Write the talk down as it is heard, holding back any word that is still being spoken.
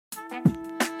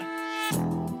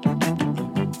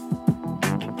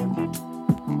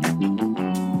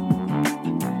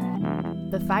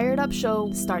Fired Up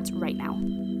show starts right now.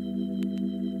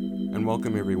 And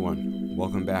welcome everyone.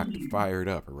 Welcome back to Fired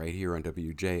Up right here on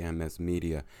WJMS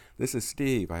Media. This is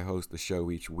Steve. I host the show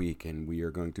each week and we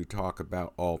are going to talk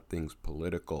about all things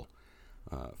political.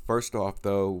 First off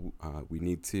though, we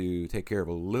need to take care of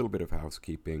a little bit of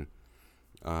housekeeping.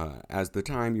 As the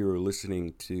time you're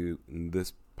listening to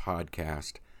this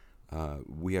podcast,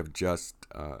 we have just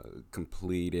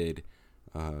completed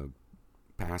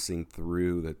passing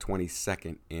through the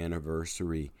 22nd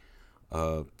anniversary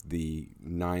of the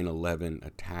 9/11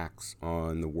 attacks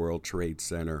on the World Trade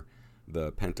Center,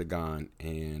 the Pentagon,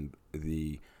 and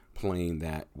the plane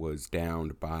that was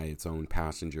downed by its own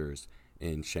passengers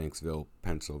in Shanksville,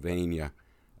 Pennsylvania,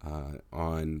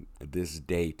 on this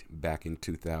date back in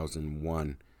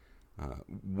 2001.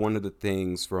 One of the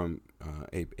things from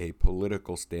a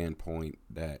political standpoint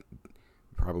that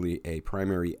probably a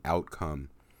primary outcome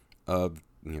of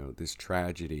this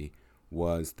tragedy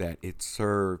was that it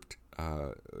served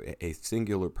a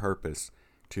singular purpose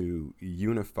to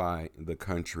unify the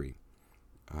country.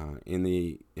 In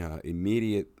the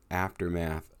immediate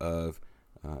aftermath of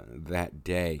that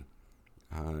day,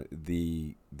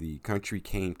 the country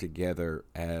came together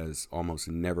as almost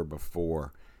never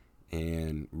before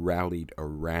and rallied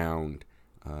around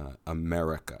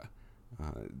America.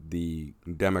 The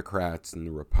Democrats and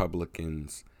the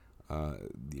Republicans,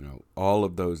 all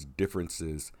of those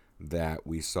differences that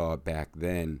we saw back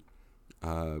then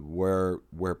were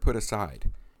put aside.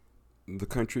 The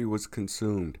country was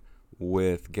consumed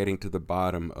with getting to the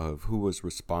bottom of who was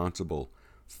responsible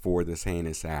for this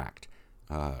heinous act.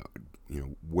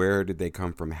 Where did they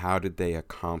come from? How did they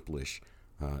accomplish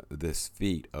this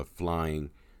feat of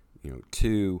flying,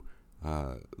 two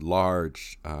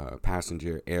large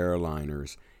passenger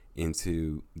airliners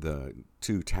into the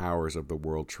two towers of the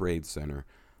World Trade Center,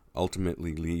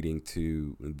 ultimately leading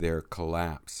to their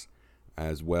collapse,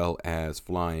 as well as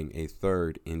flying a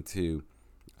third into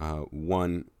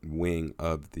one wing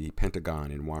of the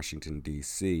Pentagon in Washington,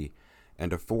 D.C.,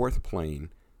 and a fourth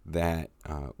plane that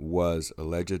was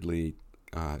allegedly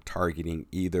targeting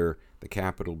either the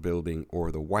Capitol building or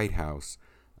the White House,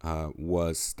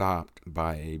 was stopped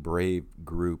by a brave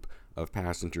group of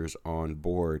passengers on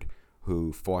board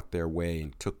who fought their way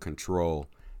and took control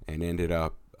and ended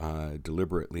up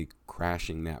deliberately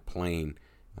crashing that plane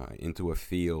into a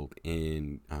field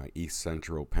in east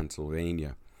central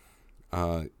Pennsylvania.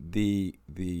 The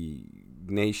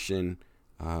nation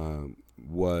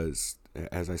was,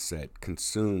 as I said,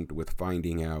 consumed with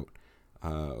finding out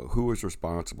who was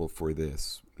responsible for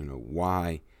this,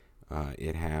 why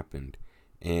it happened.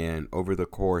 And over the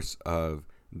course of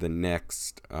the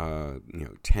next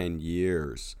 10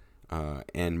 years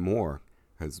and more,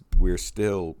 because we're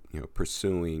still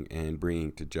pursuing and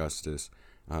bringing to justice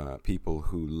people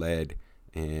who led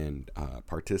and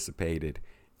participated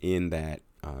in that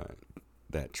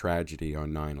tragedy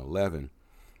on 9/11.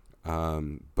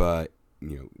 But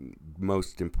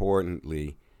most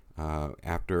importantly,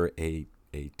 after a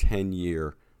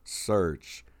 10-year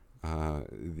search,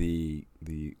 the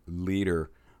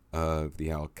leader of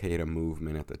the Al-Qaeda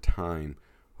movement at the time,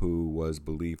 who was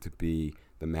believed to be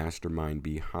the mastermind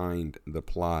behind the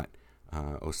plot,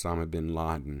 Osama bin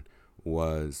Laden,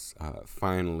 was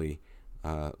finally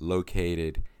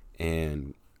located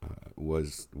and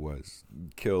was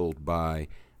killed by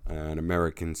an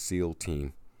American SEAL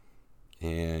team.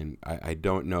 And I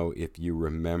don't know if you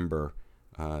remember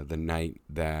the night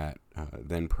that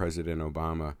then President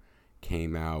Obama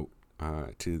came out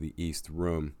to the East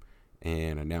Room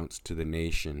and announced to the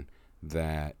nation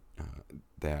that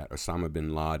Osama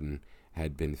bin Laden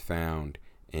had been found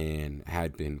and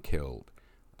had been killed.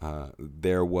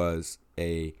 There was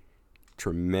a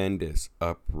tremendous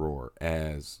uproar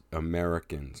as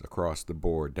Americans across the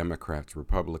board, Democrats,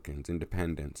 Republicans,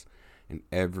 Independents, and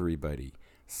everybody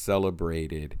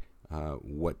celebrated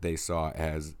what they saw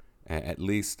as at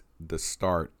least the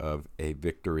start of a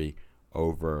victory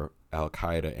over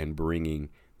Al-Qaeda and bringing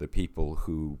the people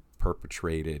who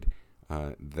perpetrated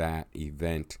that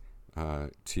event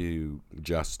to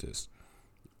justice.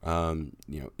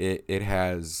 It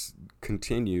has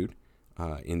continued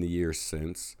in the years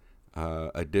since.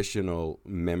 Additional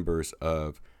members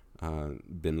of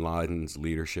bin Laden's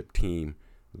leadership team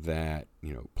that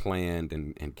planned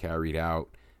and carried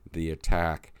out the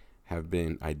attack have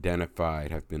been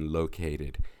identified, have been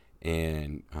located,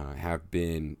 and have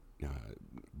been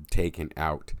taken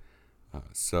out.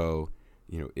 So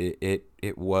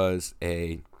it was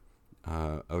a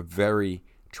very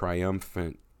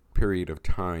triumphant period of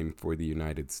time for the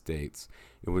United States.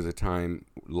 It was a time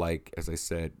like, as I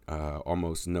said,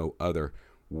 almost no other,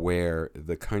 where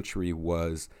the country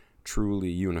was truly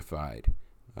unified.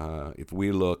 If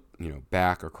we look,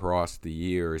 back across the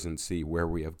years and see where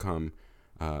we have come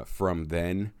from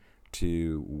then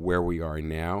to where we are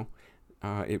now,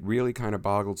 it really kind of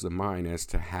boggles the mind as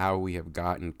to how we have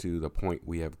gotten to the point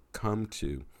we have come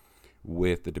to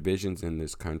with the divisions in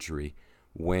this country,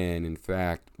 when in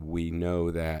fact we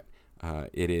know that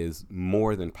it is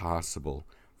more than possible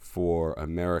for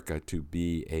America to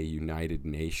be a united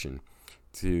nation,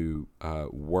 to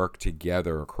work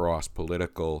together across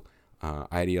political,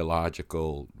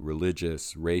 ideological,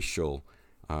 religious, racial,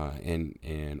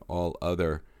 and all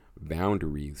other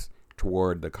boundaries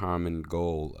toward the common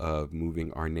goal of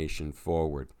moving our nation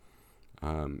forward.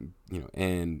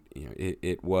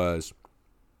 It was,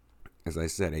 as I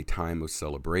said, a time of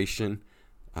celebration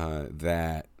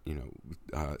that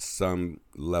some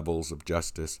levels of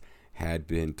justice had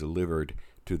been delivered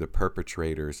to the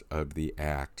perpetrators of the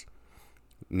act.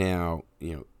 Now,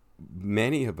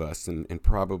 many of us, and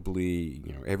probably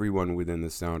everyone within the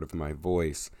sound of my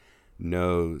voice,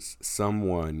 knows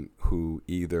someone who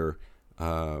either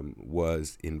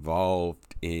was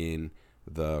involved in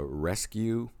the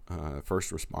rescue,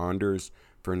 first responders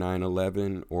for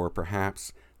 9/11, or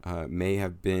perhaps may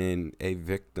have been a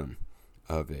victim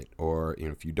of it. Or,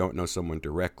 if you don't know someone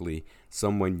directly,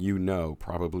 someone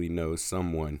probably knows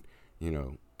someone,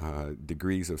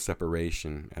 degrees of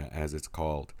separation, as it's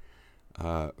called.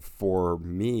 For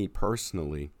me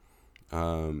personally,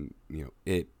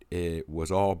 it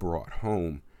was all brought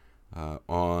home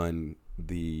on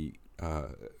the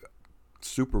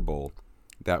Super Bowl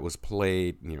that was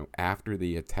played, after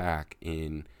the attack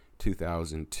in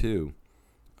 2002.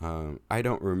 I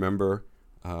don't remember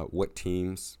what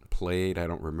teams played. I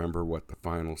don't remember what the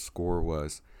final score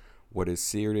was. What is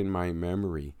seared in my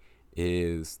memory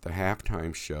is the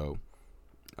halftime show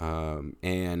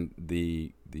and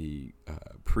the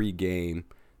pre-game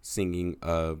singing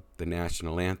of the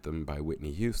national anthem by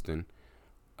Whitney Houston,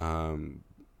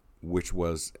 which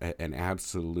was an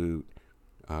absolute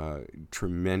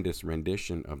tremendous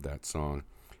rendition of that song.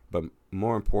 But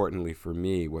more importantly for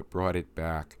me, what brought it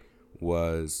back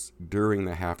was during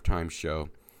the halftime show,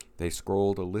 they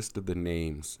scrolled a list of the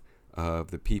names of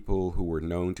the people who were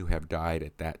known to have died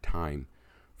at that time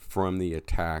from the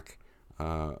attack,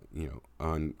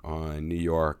 on New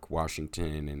York,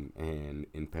 Washington, and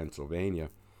in Pennsylvania.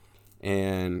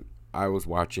 And I was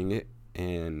watching it,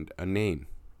 and a name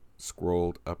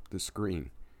scrolled up the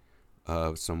screen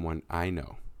of someone I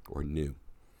know or knew.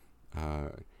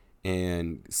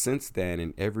 And since then,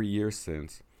 and every year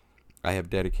since, I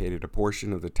have dedicated a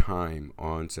portion of the time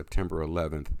on September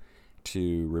 11th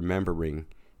to remembering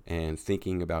and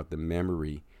thinking about the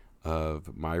memory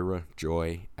of Myra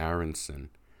Joy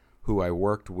Aronson, who I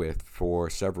worked with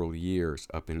for several years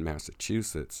up in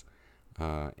Massachusetts,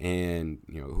 and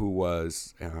who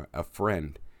was a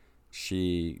friend.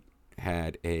 She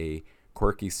had a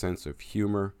quirky sense of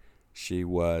humor. She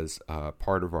was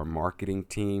part of our marketing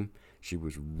team. She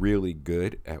was really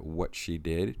good at what she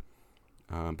did.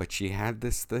 But she had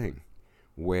this thing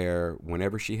where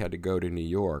whenever she had to go to New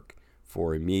York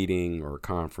for a meeting or a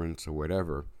conference or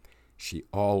whatever, she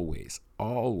always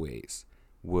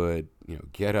would,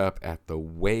 get up at the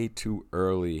way too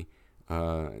early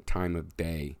time of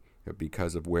day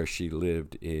because of where she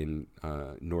lived in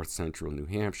north central New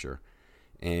Hampshire,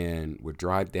 and would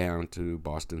drive down to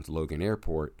Boston's Logan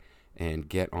Airport and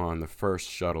get on the first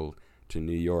shuttle to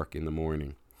New York in the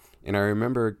morning. And I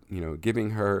remember,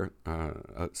 giving her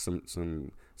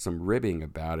some ribbing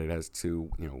about it as to,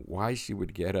 why she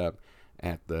would get up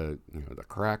at the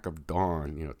crack of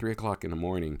dawn, 3:00 in the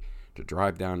morning, to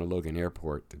drive down to Logan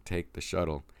Airport to take the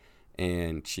shuttle.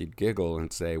 And she'd giggle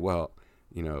and say, well,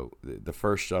 the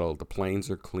first shuttle, the planes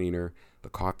are cleaner, the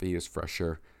coffee is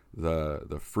fresher,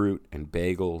 the fruit and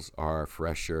bagels are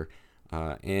fresher,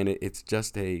 and it's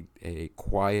just a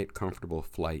quiet, comfortable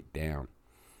flight down.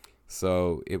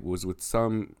 So it was with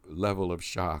some level of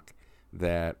shock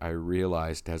that I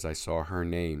realized, as I saw her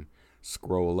name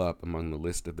scroll up among the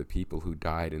list of the people who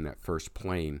died in that first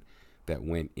plane that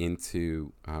went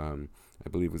into, I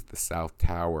believe it was the South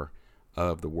Tower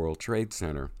of the World Trade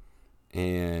Center.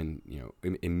 And,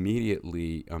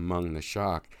 immediately among the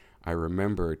shock, I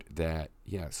remembered that,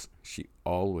 yes, she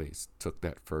always took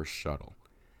that first shuttle.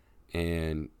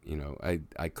 And,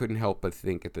 I couldn't help but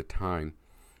think at the time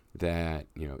that,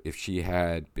 if she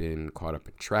had been caught up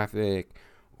in traffic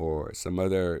or some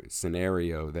other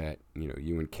scenario that,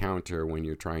 you encounter when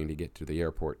you're trying to get to the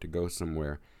airport to go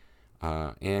somewhere,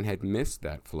 and had missed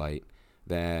that flight,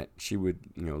 that she would,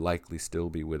 likely still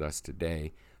be with us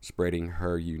today, spreading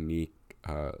her unique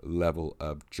level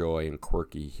of joy and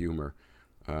quirky humor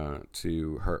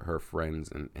to her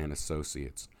friends and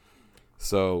associates.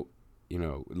 So,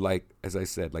 like, as I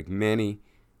said, like many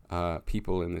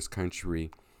people in this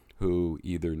country who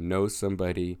either know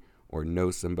somebody or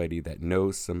know somebody that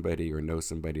knows somebody or know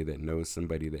somebody that knows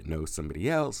somebody that knows somebody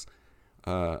else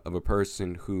of a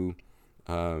person who,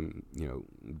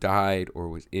 died or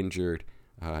was injured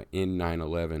in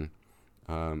 9/11.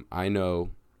 I know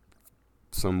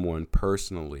someone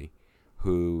personally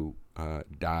who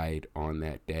died on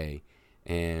that day.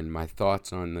 And my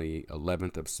thoughts on the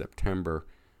 11th of September,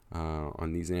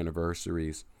 on these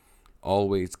anniversaries,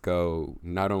 always go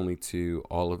not only to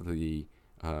all of the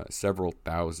several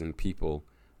thousand people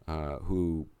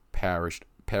who perished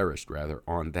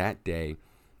on that day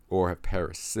or have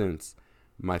perished since.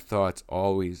 My thoughts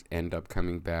always end up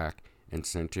coming back and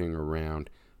centering around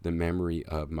the memory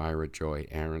of Myra Joy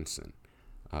Aronson.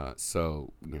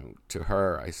 So, to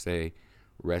her, I say,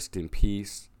 rest in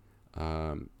peace.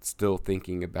 Still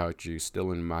thinking about you,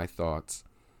 still in my thoughts.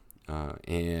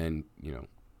 And,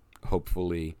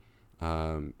 hopefully,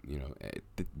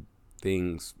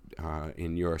 things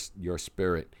in your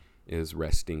spirit is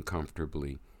resting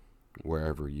comfortably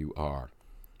wherever you are.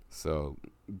 So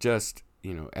just,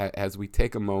 as we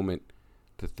take a moment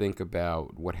to think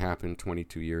about what happened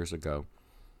 22 years ago,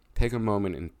 take a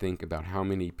moment and think about how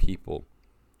many people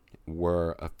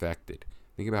were affected.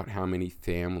 Think about how many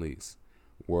families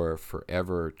were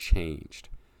forever changed.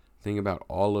 Think about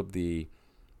all of the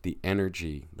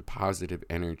energy, the positive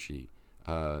energy,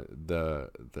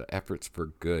 the efforts for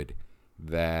good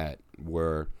that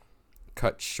were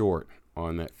cut short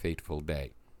on that fateful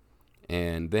day.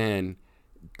 And then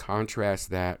contrast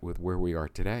that with where we are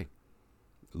today.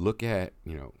 Look at,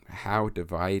 how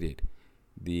divided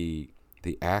the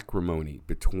acrimony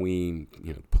between,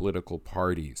 political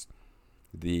parties,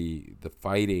 the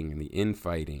fighting and the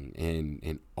infighting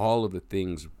and all of the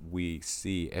things we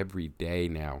see every day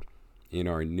now in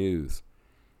our news,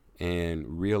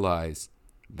 and realize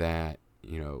that,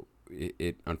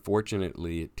 it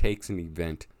unfortunately it takes an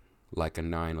event like a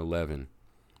 9/11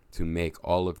 to make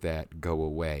all of that go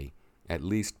away, at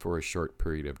least for a short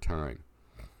period of time.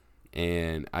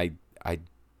 And I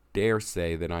dare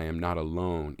say that I am not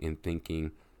alone in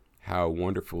thinking how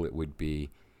wonderful it would be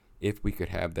if we could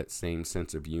have that same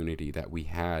sense of unity that we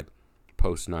had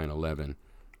post 9/11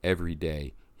 every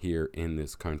day here in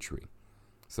this country.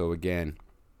 So again,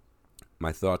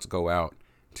 my thoughts go out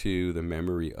to the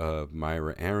memory of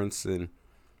Myra Aronson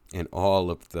and all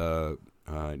of the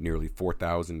nearly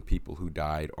 4,000 people who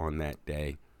died on that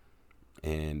day,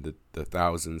 and the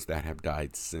thousands that have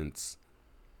died since.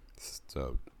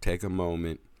 So take a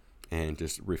moment and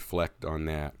just reflect on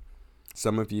that.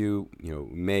 Some of you,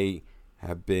 may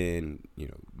have been,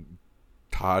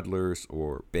 toddlers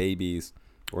or babies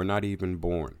or not even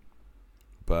born.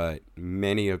 But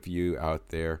many of you out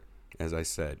there, as I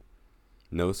said,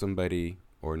 know somebody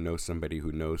or know somebody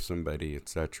who knows somebody,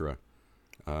 etc.,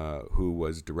 who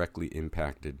was directly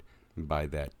impacted by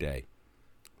that day.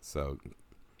 So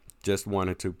just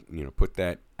wanted to, put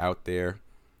that out there.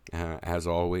 As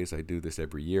always, I do this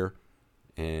every year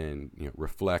and,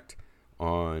 reflect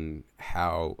on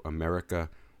how America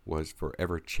was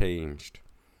forever changed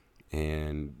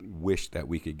and wish that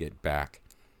we could get back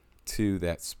to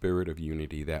that spirit of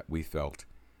unity that we felt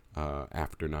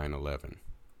after 9/11.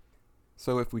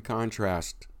 So if we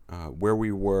contrast where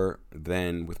we were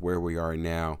then with where we are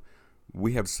now,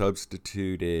 we have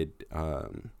substituted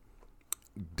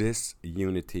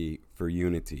disunity for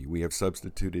unity. We have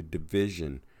substituted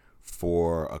division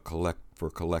for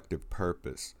collective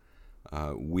purpose.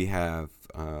 We have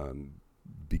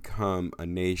become a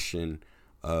nation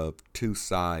of two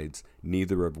sides,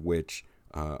 neither of which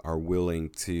are willing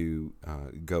to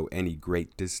go any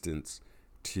great distance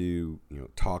to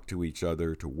talk to each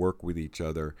other, to work with each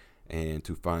other, and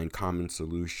to find common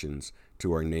solutions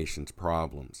to our nation's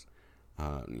problems.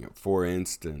 For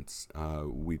instance,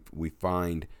 we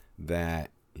find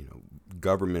that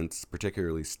governments,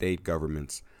 particularly state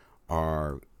governments,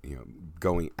 are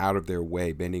going out of their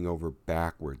way, bending over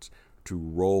backwards to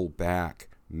roll back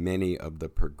many of the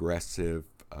progressive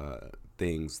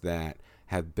things that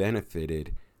have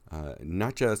benefited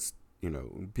not just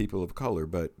people of color,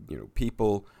 but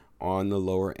people on the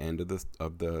lower end of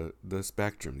the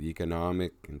spectrum, the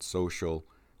economic and social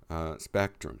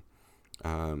spectrum.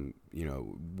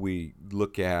 We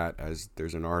look at, as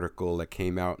there's an article that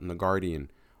came out in The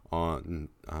Guardian on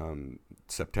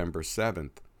September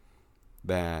 7th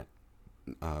that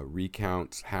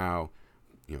recounts how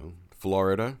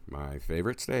Florida, my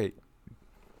favorite state,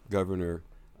 Governor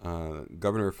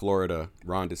Governor of Florida,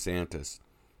 Ron DeSantis,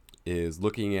 is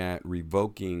looking at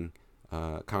revoking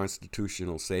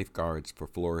constitutional safeguards for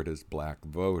Florida's black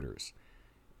voters.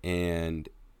 And,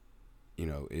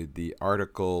 the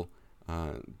article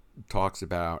talks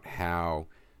about how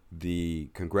the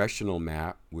congressional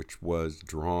map, which was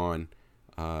drawn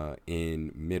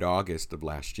in mid-August of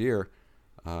last year,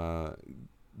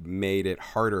 made it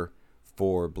harder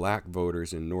for black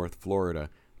voters in North Florida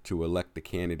to elect the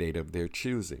candidate of their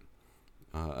choosing.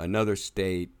 Another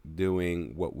state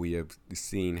doing what we have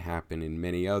seen happen in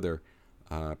many other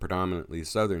predominantly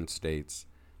southern states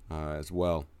as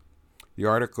well. The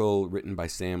article written by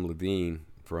Sam Levine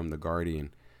from The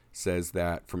Guardian says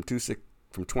that from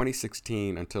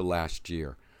 2016 until last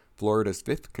year, Florida's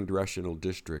 5th congressional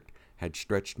district had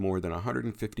stretched more than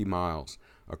 150 miles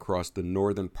across the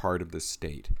northern part of the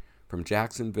state, from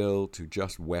Jacksonville to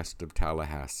just west of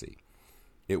Tallahassee.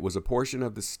 It was a portion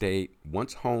of the state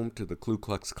once home to the Ku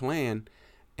Klux Klan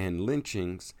and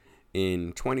lynchings.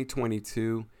 In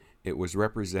 2022, it was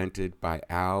represented by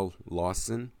Al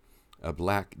Lawson, a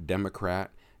black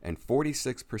Democrat, and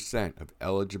 46% of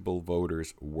eligible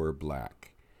voters were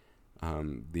black.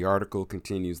 The article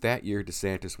continues, that year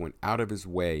DeSantis went out of his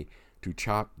way to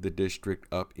chop the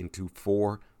district up into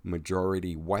 4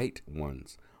 majority white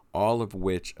ones, all of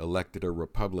which elected a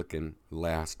Republican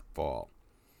last fall.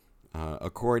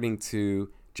 According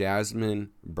to Jasmine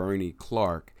Burney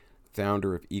Clark,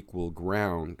 founder of Equal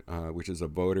Ground, which is a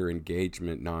voter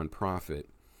engagement nonprofit,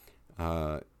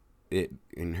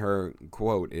 in her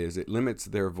quote is, it limits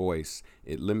their voice,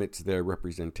 it limits their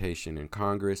representation in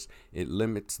Congress, it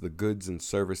limits the goods and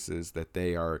services that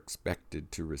they are expected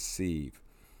to receive.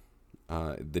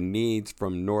 The needs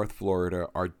from North Florida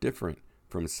are different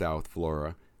from South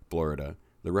Florida.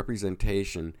 The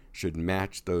representation should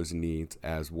match those needs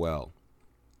as well.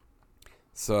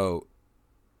 So,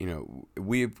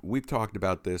 we've talked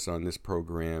about this on this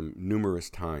program numerous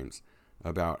times,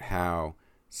 about how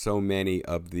so many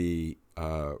of the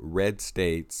red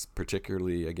states,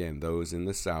 particularly, again, those in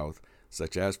the South,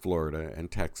 such as Florida and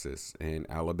Texas and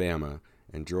Alabama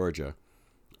and Georgia,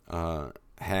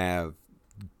 have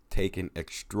taken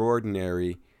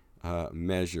extraordinary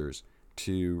measures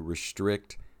to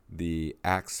restrict the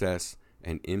access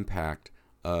and impact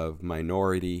of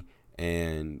minority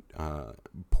and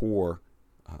poor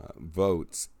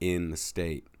votes in the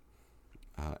state.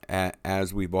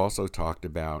 As we've also talked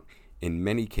about, in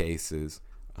many cases,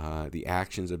 the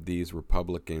actions of these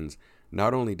Republicans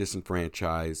not only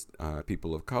disenfranchise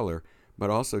people of color, but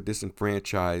also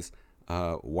disenfranchise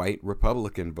white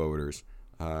Republican voters,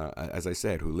 as I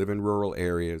said, who live in rural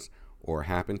areas or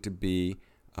happen to be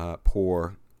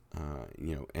poor,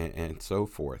 and so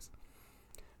forth.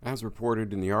 As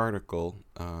reported in the article,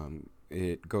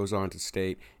 it goes on to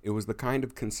state, it was the kind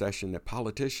of concession that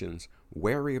politicians,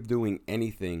 wary of doing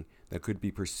anything that could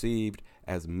be perceived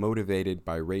as motivated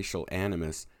by racial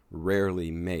animus,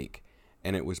 rarely make.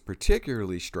 And it was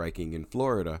particularly striking in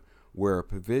Florida, where a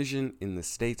provision in the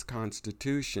state's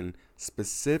constitution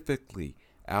specifically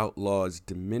outlaws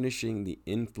diminishing the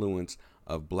influence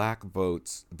of black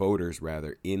voters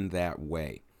in that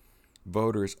way.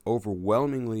 Voters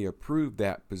overwhelmingly approved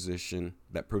that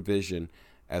provision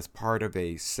as part of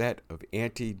a set of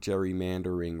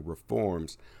anti-gerrymandering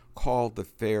reforms called the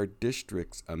Fair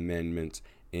Districts Amendments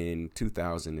in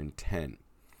 2010.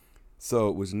 So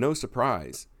it was no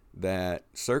surprise that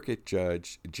Circuit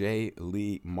Judge J.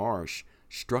 Lee Marsh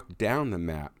struck down the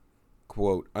map.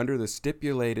 Quote, under the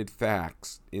stipulated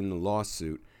facts in the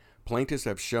lawsuit, plaintiffs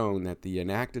have shown that the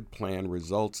enacted plan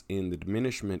results in the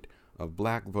diminishment of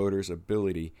black voters'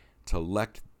 ability to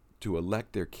elect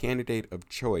their candidate of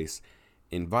choice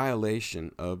in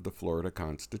violation of the Florida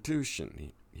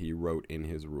Constitution, he wrote in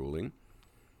his ruling.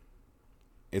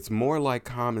 It's more like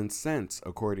common sense,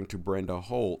 according to Brenda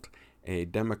Holt, a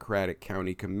Democratic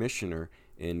county commissioner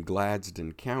in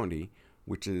Gladstone County,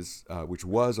 which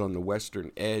was on the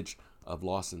western edge of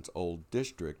Lawson's old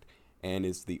district and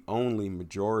is the only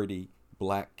majority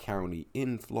black county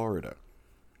in Florida.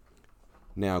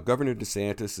 Now, Governor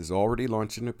DeSantis has already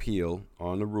launched an appeal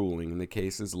on the ruling, and the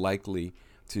case is likely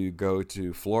to go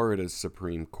to Florida's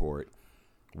Supreme Court,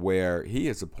 where he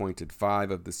has appointed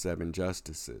 5 of the 7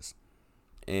 justices.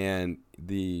 And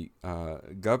the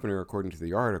governor, according to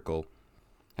the article,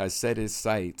 has set his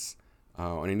sights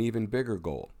on an even bigger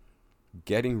goal,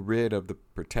 getting rid of the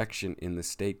protection in the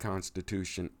state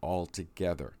constitution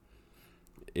altogether.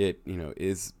 It,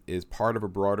 is part of a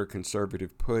broader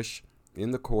conservative push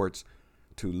in the courts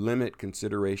to limit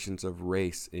considerations of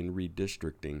race in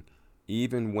redistricting,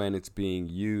 even when it's being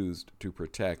used to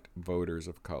protect voters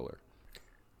of color.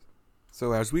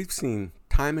 So as we've seen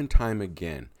time and time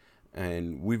again,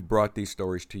 and we've brought these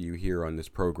stories to you here on this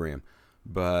program,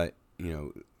 but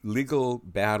legal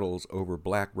battles over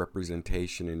black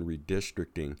representation and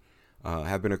redistricting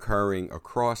have been occurring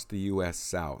across the U.S.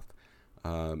 South.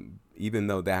 Even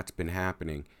though that's been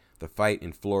happening, the fight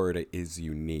in Florida is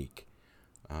unique.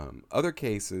 Other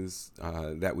cases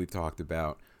that we've talked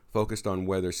about focused on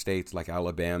whether states like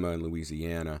Alabama and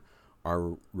Louisiana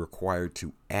are required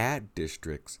to add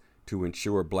districts to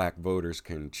ensure black voters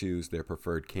can choose their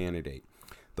preferred candidate.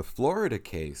 The Florida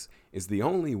case is the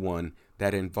only one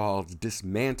that involves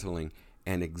dismantling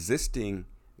an existing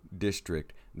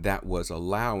district that was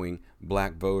allowing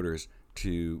black voters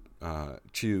to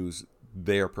choose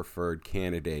their preferred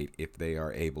candidate if they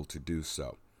are able to do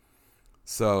so.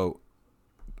 So,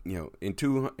 in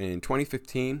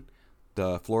 2015,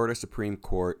 the Florida Supreme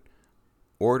Court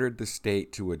ordered the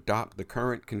state to adopt the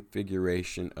current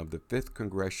configuration of the 5th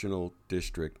Congressional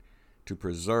District to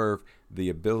preserve the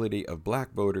ability of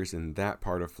black voters in that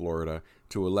part of Florida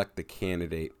to elect the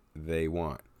candidate they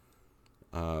want.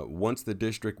 Once the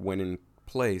district went in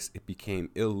place, it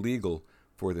became illegal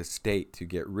for the state to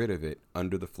get rid of it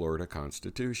under the Florida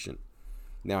Constitution.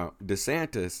 Now,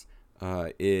 DeSantis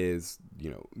is,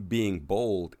 being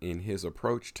bold in his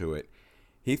approach to it.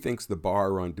 He thinks the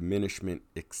bar on diminishment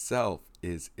itself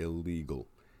is illegal.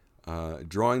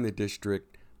 Drawing the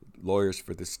district, lawyers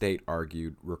for the state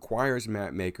argued, requires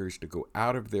map makers to go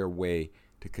out of their way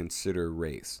to consider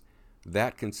race.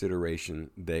 That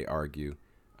consideration, they argue,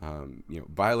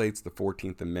 violates the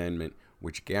 14th Amendment,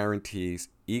 which guarantees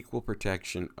equal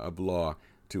protection of law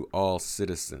to all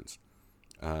citizens.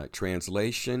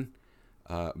 Translation,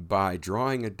 by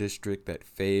drawing a district that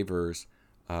favors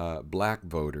black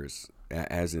voters,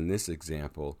 as in this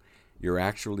example, you're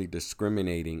actually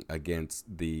discriminating against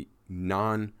the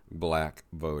non-black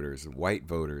voters, white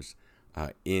voters,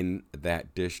 in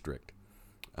that district.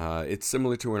 It's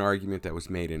similar to an argument that was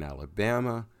made in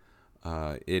Alabama.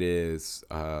 It is,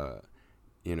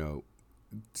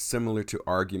 similar to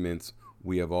arguments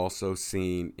we have also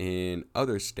seen in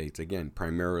other states, again,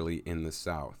 primarily in the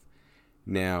South.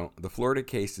 Now, the Florida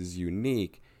case is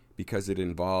unique because it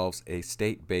involves a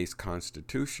state-based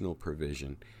constitutional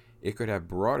provision. It could have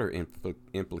broader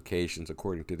implications,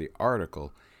 according to the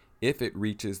article, if it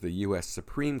reaches the U.S.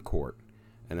 Supreme Court.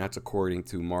 And that's according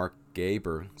to Mark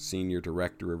Gaber, Senior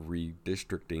Director of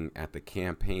Redistricting at the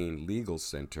Campaign Legal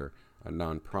Center, a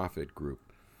nonprofit group.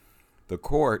 The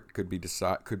court could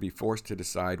be forced to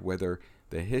decide whether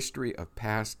the history of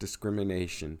past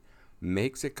discrimination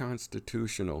makes it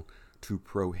constitutional to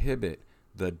prohibit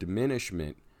the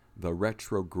diminishment, the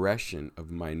retrogression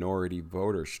of minority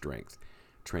voter strength.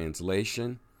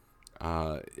 Translation,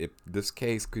 if this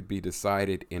case could be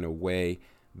decided in a way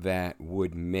that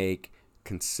would make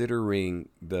considering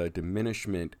the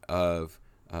diminishment of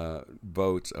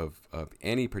votes of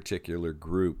any particular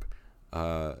group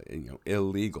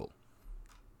illegal.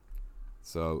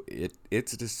 So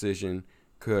its decision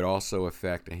could also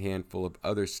affect a handful of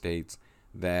other states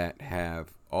that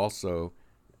have also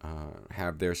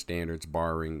have their standards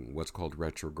barring what's called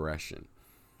retrogression.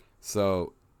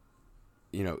 So,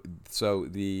 so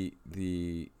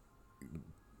the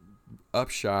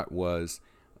upshot was,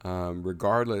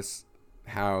 regardless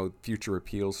how future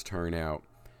appeals turn out,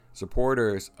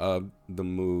 supporters of the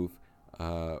move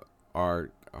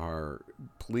are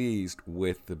pleased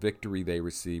with the victory they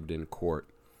received in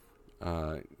court.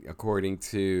 According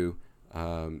to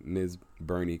Ms.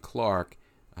 Bernie Clark,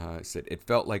 said it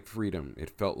felt like freedom. It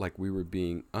felt like we were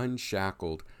being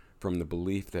unshackled from the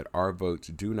belief that our votes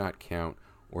do not count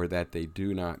or that they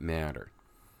do not matter.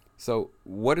 So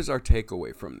what is our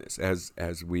takeaway from this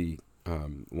as we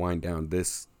wind down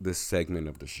this segment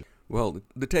of the show? Well,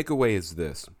 the takeaway is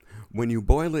this. When you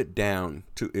boil it down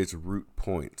to its root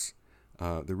points,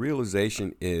 the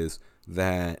realization is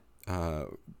that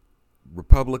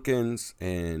Republicans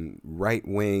and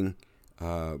right-wing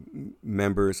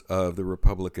members of the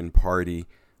Republican Party,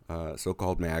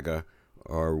 so-called MAGA,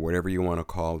 or whatever you want to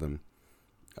call them,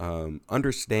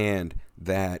 understand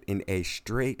that in a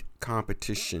straight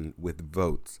competition with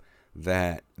votes,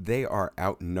 that they are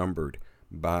outnumbered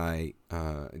by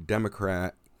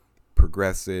Democrat,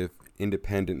 progressive,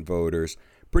 independent voters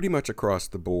pretty much across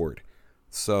the board.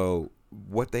 So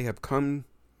what they have come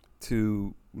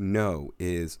to know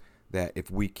is that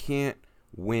if we can't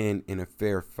win in a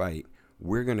fair fight,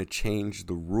 we're going to change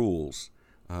the rules.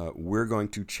 We're going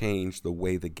to change the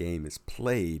way the game is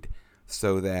played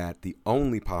so that the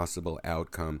only possible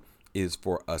outcome is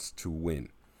for us to win.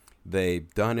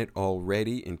 They've done it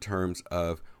already in terms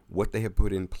of what they have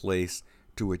put in place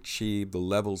to achieve the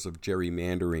levels of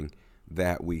gerrymandering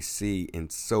that we see in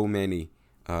so many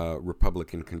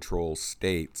Republican-controlled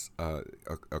states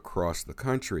across the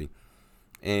country.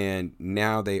 And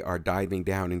now they are diving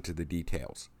down into the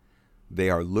details. They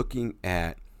are looking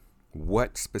at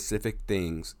what specific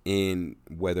things in,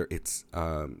 whether it's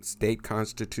state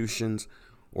constitutions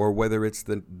or whether it's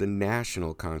the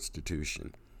national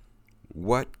constitution,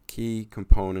 what key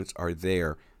components are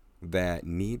there that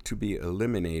need to be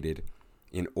eliminated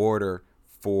in order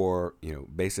for,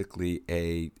 basically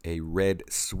a red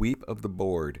sweep of the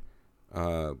board,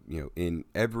 in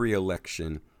every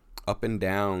election up and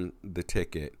down the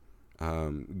ticket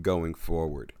going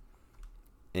forward.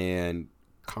 And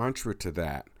contra to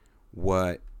that,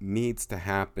 what needs to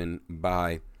happen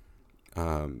by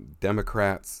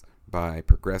Democrats, by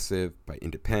progressive, by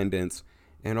independents,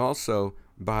 and also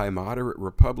by moderate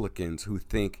Republicans who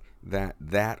think that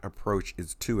that approach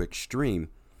is too extreme,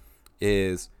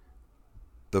 is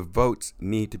the votes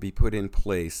need to be put in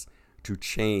place to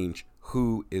change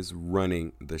who is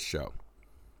running the show.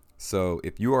 So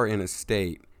if you are in a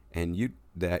state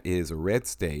that is a red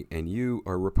state and you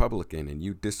are Republican and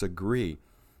you disagree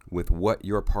with what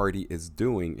your party is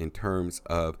doing in terms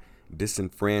of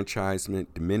disenfranchisement,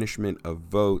 diminishment of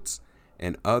votes,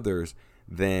 and others,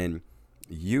 then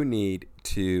you need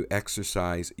to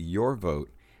exercise your vote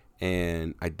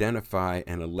and identify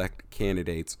and elect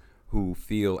candidates who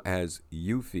feel as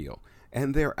you feel.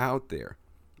 And they're out there.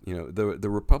 The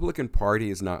Republican Party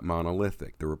is not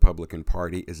monolithic. The Republican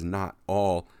Party is not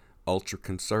all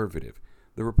ultra-conservative.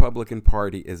 The Republican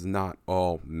Party is not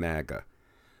all MAGA.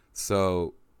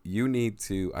 So you need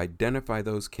to identify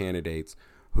those candidates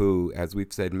who, as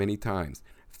we've said many times,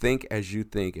 think as you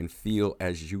think and feel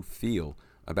as you feel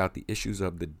about the issues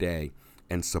of the day,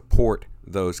 and support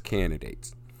those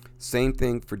candidates. Same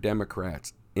thing for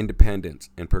Democrats, independents,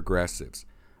 and progressives.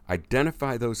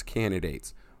 Identify those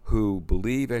candidates who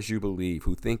believe as you believe,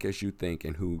 who think as you think,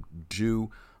 and who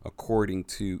do according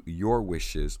to your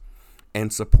wishes,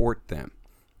 and support them.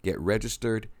 Get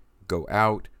registered, go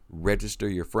out, register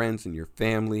your friends and your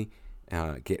family,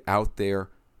 get out there,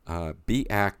 be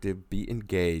active, be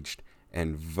engaged,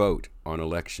 and vote on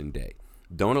election day.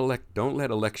 Don't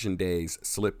let election days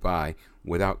slip by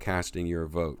without casting your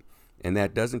vote. And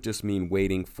that doesn't just mean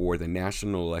waiting for the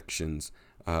national elections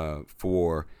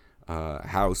for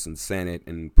House and Senate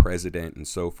and President and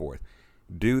so forth.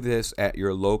 Do this at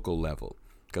your local level,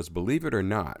 because believe it or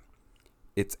not,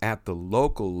 it's at the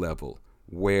local level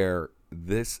where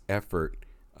this effort,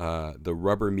 the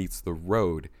rubber meets the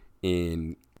road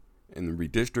in the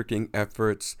redistricting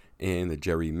efforts, in the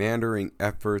gerrymandering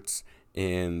efforts,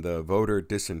 in the voter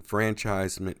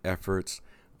disenfranchisement efforts.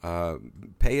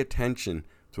 Pay attention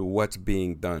to what's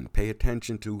being done. Pay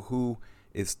attention to who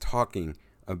is talking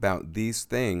about these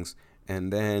things,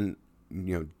 and then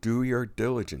do your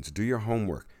diligence, do your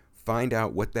homework, find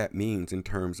out what that means in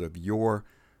terms of your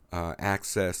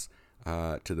access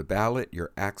to the ballot,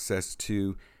 your access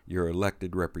to your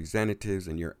elected representatives,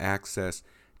 and your access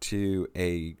to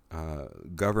a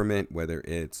government, whether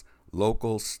it's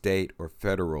local, state, or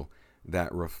federal,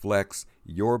 that reflects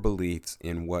your beliefs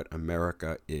in what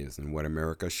America is and what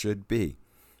America should be.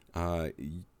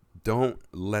 Don't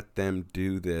let them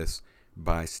do this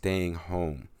by staying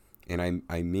home. And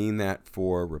I mean that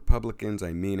for Republicans,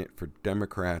 I mean it for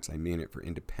Democrats, I mean it for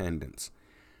independents.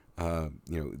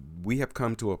 We have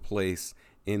come to a place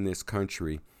in this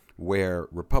country where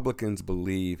Republicans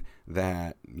believe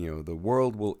that, the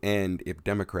world will end if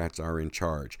Democrats are in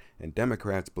charge. And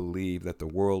Democrats believe that the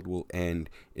world will end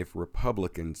if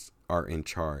Republicans are in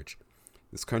charge.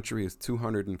 This country is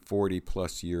 240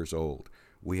 plus years old.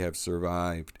 We have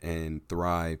survived and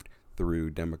thrived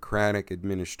through Democratic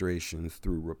administrations,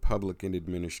 through Republican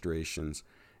administrations,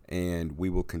 and we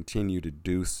will continue to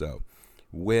do so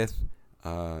with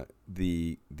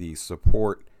the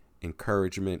support,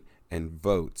 encouragement, and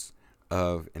votes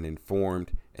of an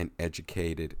informed and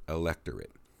educated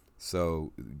electorate.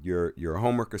 So your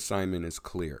homework assignment is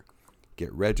clear.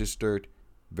 Get registered,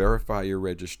 verify your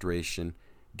registration,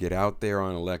 get out there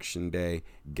on election day,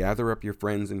 gather up your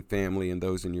friends and family and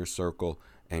those in your circle,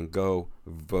 and go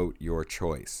vote your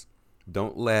choice.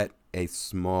 Don't let a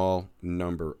small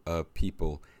number of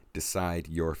people decide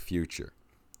your future.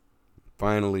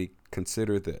 Finally,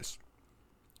 consider this.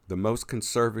 The most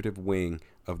conservative wing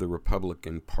of the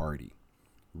Republican Party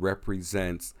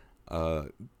represents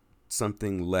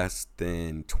something less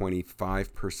than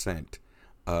 25%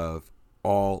 of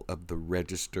all of the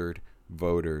registered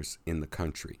voters in the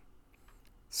country.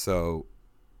 So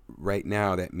right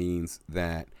now that means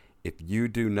that if you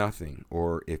do nothing,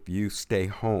 or if you stay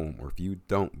home, or if you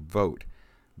don't vote,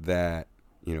 that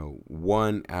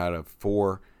 1 out of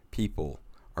 4 people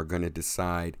are going to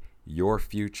decide your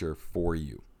future for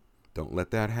you. Don't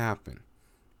let that happen.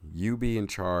 You be in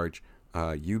charge.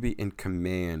 You be in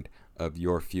command of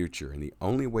your future. And the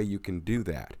only way you can do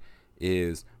that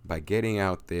is by getting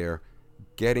out there,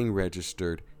 getting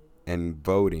registered, and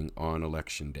voting on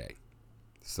election day.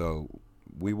 So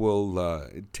we will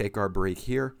take our break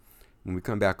here. When we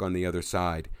come back on the other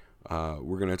side,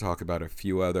 we're going to talk about a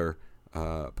few other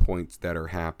points that are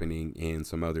happening in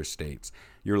some other states.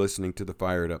 You're listening to the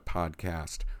Fired Up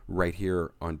podcast right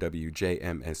here on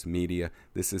WJMS Media.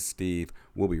 This is Steve.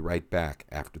 We'll be right back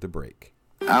after the break.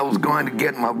 I was going to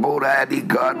get my voter ID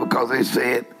card because they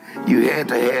said you had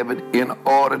to have it in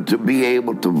order to be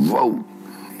able to vote.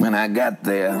 When I got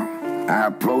there, I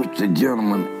approached the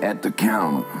gentleman at the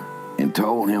counter and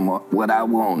told him what I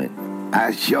wanted.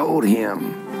 I showed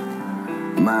him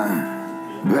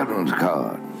my veterans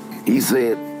card. He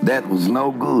said that was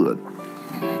no good.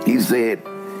 He said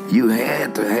you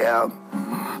had to have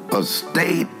a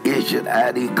state-issued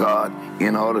ID card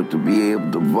in order to be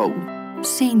able to vote.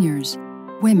 Seniors,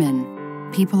 women,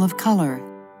 people of color,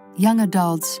 young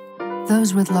adults,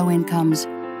 those with low incomes,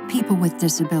 people with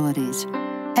disabilities.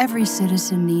 Every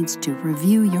citizen needs to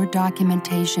review your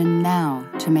documentation now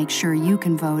to make sure you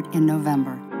can vote in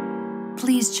November.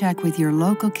 Please check with your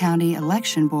local county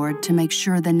election board to make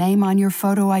sure the name on your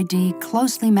photo ID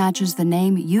closely matches the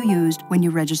name you used when you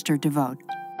registered to vote.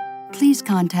 Please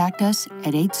contact us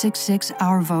at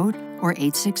 866-OUR-VOTE or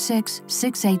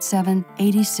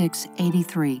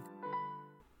 866-687-8683.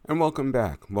 And welcome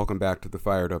back. Welcome back to the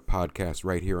Fired Up podcast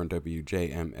right here on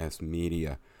WJMS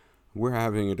Media. We're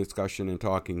having a discussion and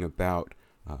talking about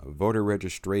voter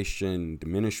registration,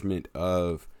 diminishment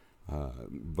of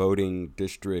voting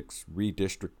districts,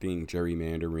 redistricting,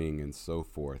 gerrymandering, and so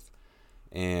forth.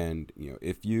 And,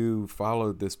 if you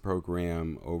followed this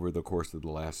program over the course of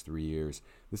the last 3 years,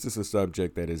 this is a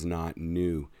subject that is not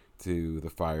new to the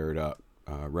Fired Up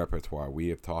repertoire. We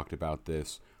have talked about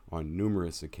this on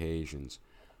numerous occasions.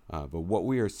 But what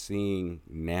we are seeing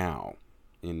now,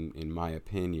 in my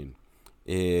opinion,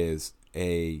 is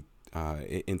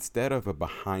instead of a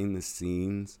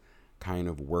behind-the-scenes kind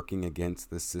of working against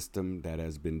the system that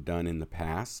has been done in the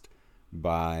past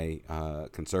by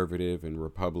conservative and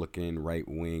Republican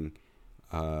right-wing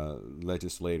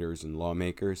legislators and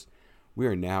lawmakers, we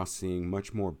are now seeing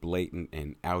much more blatant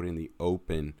and out in the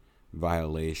open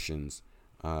violations.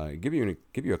 Give you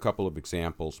a couple of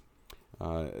examples.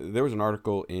 There was an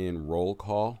article in Roll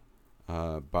Call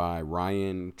by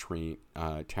Ryan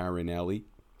Tarinelli.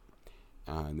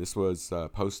 This was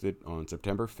posted on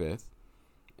September 5th.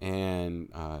 And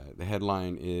the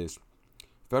headline is,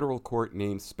 Federal Court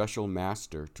names Special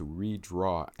Master to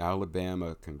redraw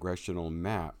Alabama congressional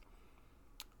map.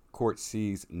 Court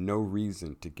sees no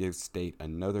reason to give state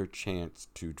another chance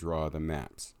to draw the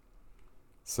maps.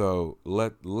 So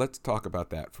let's talk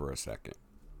about that for a second.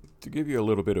 To give you a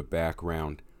little bit of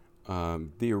background,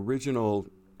 the original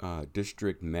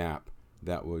district map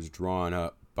that was drawn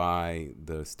up by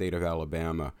the state of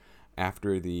Alabama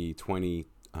after the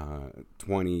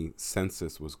 2020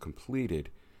 census was completed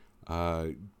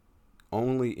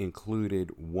only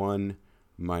included one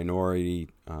minority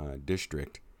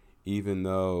district, even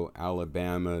though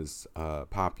Alabama's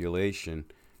population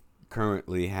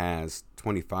currently has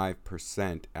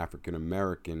 25% African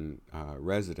American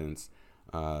residents,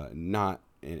 not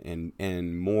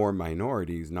and more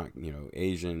minorities, not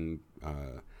Asian,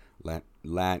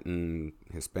 Latin,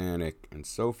 Hispanic, and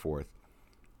so forth.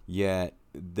 Yet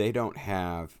they don't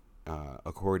have,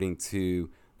 according to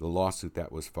the lawsuit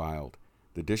that was filed,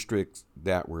 the districts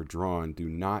that were drawn do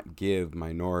not give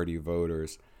minority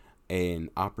voters an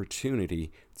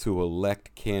opportunity to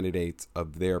elect candidates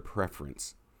of their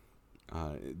preference.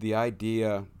 The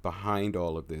idea behind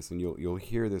all of this, and you'll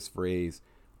hear this phrase,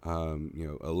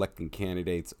 electing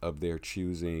candidates of their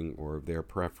choosing or of their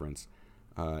preference.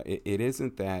 It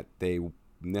isn't that they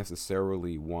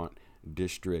necessarily want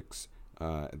districts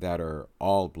that are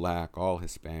all black, all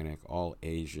Hispanic, all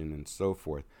Asian, and so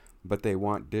forth, but they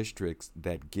want districts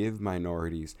that give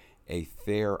minorities a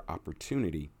fair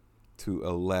opportunity to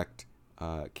elect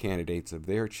candidates of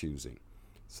their choosing.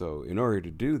 So in order to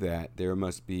do that, there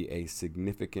must be a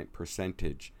significant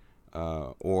percentage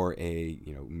or a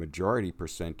majority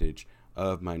percentage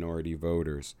of minority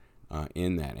voters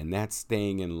in that. And that's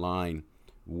staying in line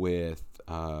with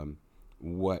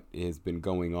what has been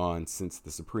going on since the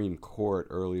Supreme Court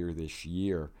earlier this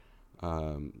year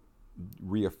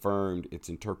reaffirmed its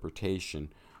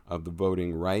interpretation of the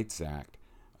Voting Rights Act,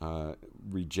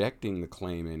 rejecting the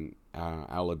claim in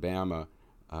Alabama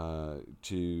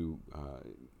to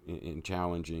in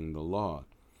challenging the law.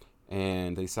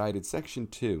 And they cited Section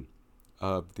 2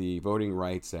 of the Voting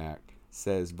Rights Act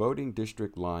says voting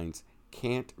district lines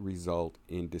can't result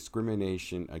in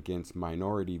discrimination against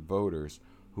minority voters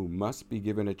who must be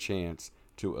given a chance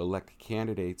to elect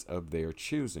candidates of their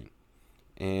choosing.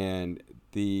 And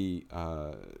the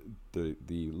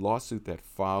lawsuit that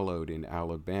followed in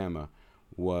Alabama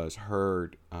was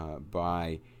heard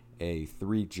by a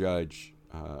 3-judge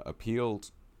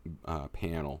appeals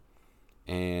panel,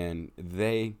 and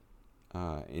they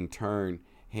in turn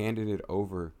handed it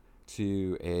over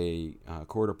to a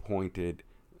court-appointed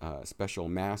special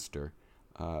master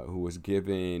who was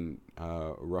given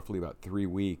roughly about 3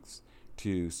 weeks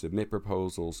to submit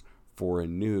proposals for a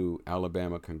new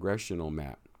Alabama congressional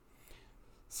map.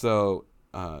 So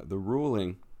the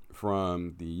ruling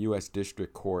from the U.S.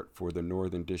 District Court for the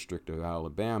Northern District of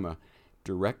Alabama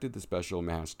directed the special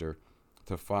master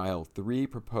to file 3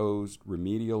 proposed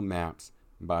remedial maps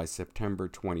by September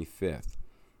 25th,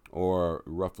 or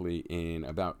roughly in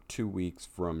about 2 weeks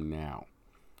from now.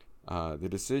 The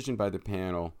decision by the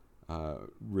panel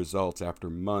results after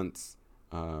months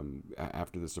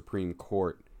after the Supreme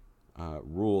Court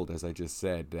ruled, as I just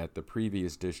said, that the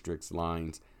previous district's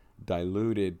lines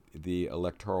diluted the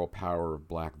electoral power of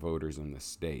black voters in the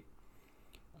state.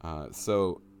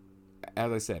 So,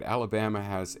 as I said, Alabama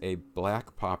has a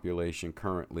black population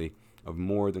currently of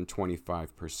more than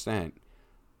 25%,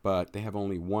 but they have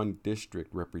only 1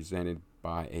 district represented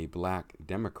by a black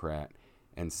Democrat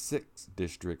and 6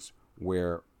 districts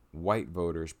where white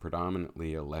voters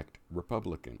predominantly elect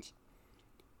Republicans.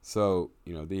 So,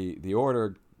 the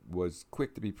order was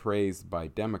quick to be praised by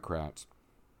Democrats,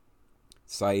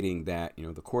 citing that,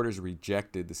 the court has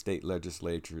rejected the state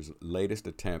legislature's latest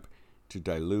attempt to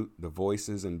dilute the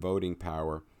voices and voting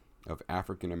power of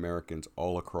African Americans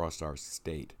all across our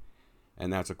state.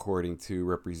 And that's according to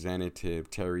Representative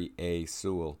Terry A.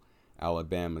 Sewell,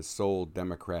 Alabama's sole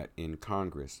Democrat in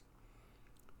Congress.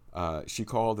 She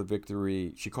called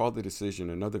the decision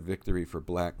another victory for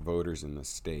black voters in the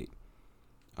state.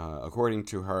 According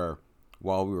to her,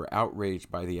 while we were outraged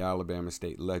by the Alabama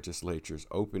state legislature's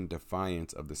open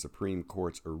defiance of the Supreme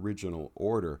Court's original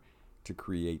order to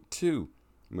create 2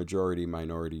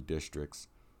 majority-minority districts,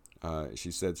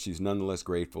 she said she's nonetheless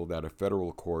grateful that a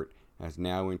federal court has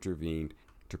now intervened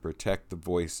to protect the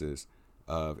voices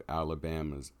of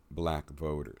Alabama's black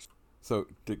voters. So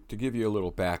to give you a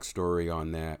little backstory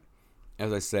on that,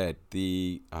 as I said,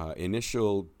 the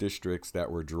initial districts that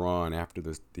were drawn after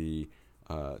the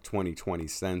 2020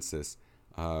 census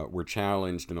were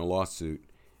challenged in a lawsuit,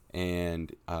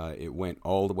 and it went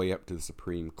all the way up to the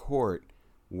Supreme Court,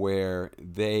 where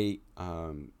they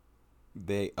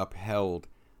upheld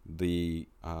the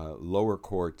lower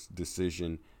court's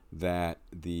decision that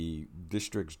the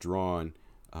districts drawn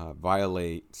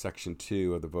violate Section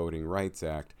 2 of the Voting Rights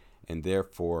Act and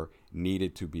therefore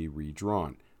needed to be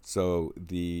redrawn. So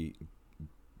the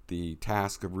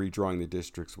task of redrawing the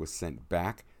districts was sent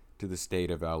back to the state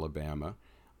of Alabama,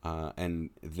 and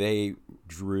they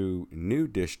drew new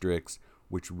districts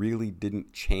which really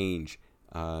didn't change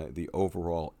the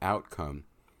overall outcome.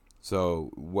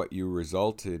 So what you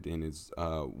resulted in is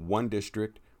 1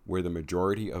 district where the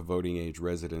majority of voting age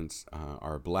residents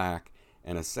are black,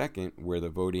 and a second where the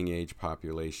voting age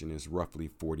population is roughly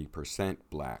 40%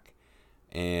 black.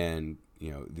 And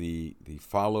the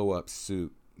follow-up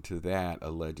suit to that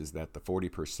alleges that the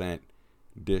 40%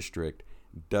 district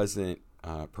doesn't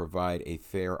provide a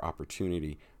fair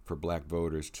opportunity for black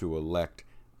voters to elect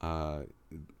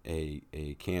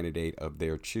a candidate of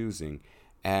their choosing,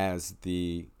 as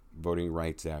the Voting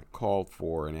Rights Act called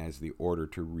for and as the order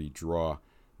to redraw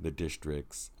the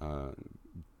districts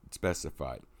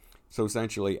specified. So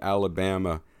essentially,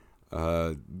 Alabama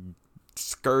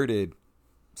skirted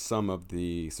some of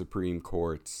the Supreme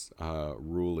Court's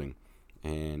ruling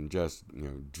and just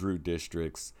drew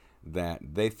districts that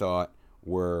they thought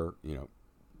were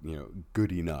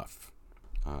good enough,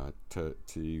 to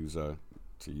use a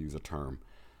term.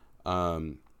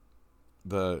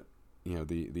 The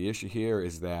issue here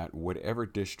is that whatever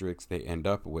districts they end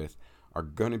up with are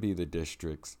going to be the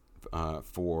districts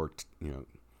for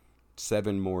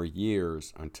 7 more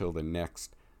years until the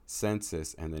next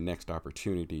census and the next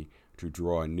opportunity to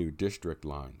draw new district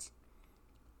lines.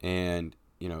 And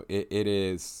it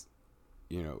is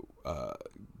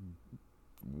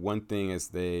one thing, as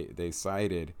they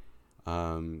cited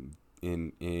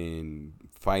in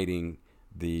fighting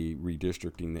the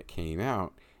redistricting that came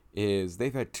out, is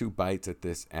they've had 2 bites at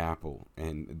this apple,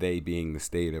 and they being the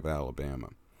state of Alabama.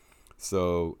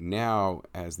 So now,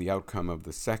 as the outcome of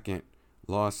the second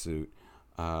lawsuit,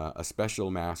 a special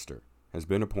master has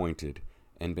been appointed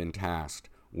and been tasked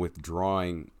with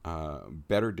drawing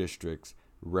better districts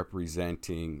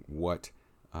representing what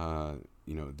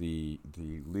the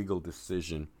legal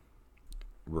decision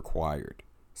required.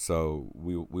 So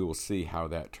we will see how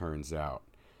that turns out.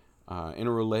 In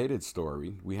a related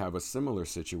story, we have a similar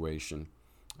situation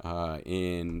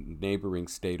in neighboring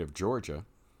state of Georgia.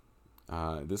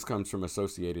 This comes from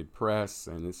Associated Press,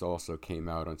 and this also came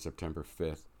out on September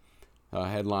 5th.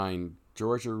 Headline,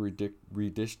 Georgia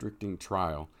redistricting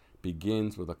trial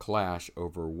begins with a clash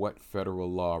over what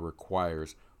federal law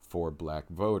requires for black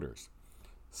voters.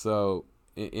 So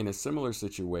in a similar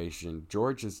situation,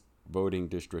 Georgia's voting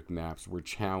district maps were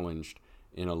challenged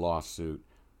in a lawsuit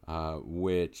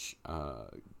which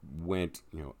went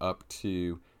up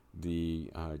to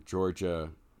the Georgia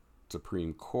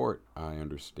Supreme Court, I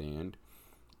understand.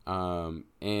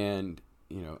 And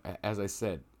as I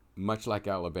said, much like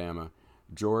Alabama,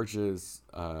 Georgia's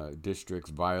districts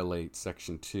violate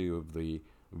Section 2 of the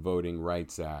Voting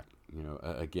Rights Act.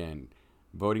 Again,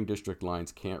 voting district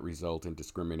lines can't result in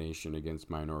discrimination against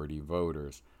minority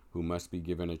voters who must be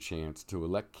given a chance to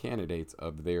elect candidates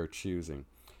of their choosing.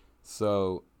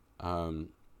 So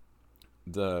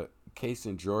the case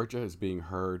in Georgia is being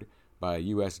heard by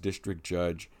U.S. District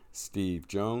Judge Steve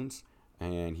Jones,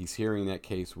 and he's hearing that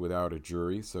case without a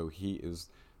jury, so he is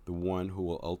the one who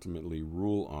will ultimately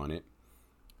rule on it.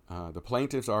 The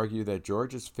plaintiffs argue that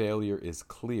Georgia's failure is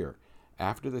clear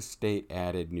after the state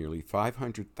added nearly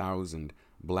 500,000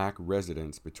 black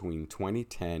residents between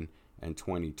 2010 and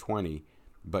 2020,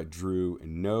 but drew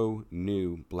no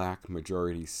new black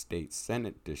majority state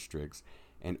Senate districts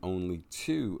and only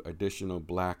 2 additional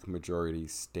black majority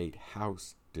state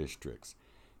House districts.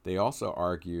 They also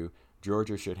argue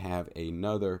Georgia should have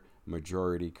another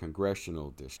majority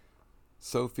congressional district.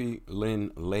 Sophie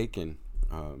Lynn Lakin,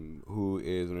 who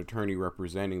is an attorney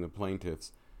representing the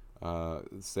plaintiffs,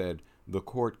 said, "The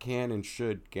court can and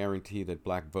should guarantee that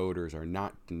black voters are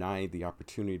not denied the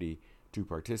opportunity to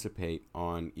participate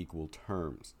on equal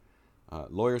terms."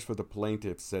 Lawyers for the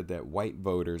plaintiffs said that white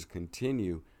voters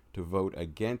continue to vote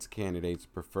against candidates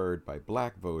preferred by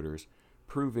black voters,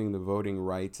 proving the Voting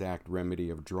Rights Act remedy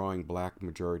of drawing black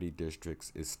majority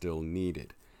districts is still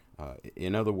needed.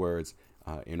 In other words,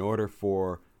 in order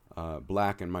for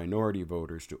black and minority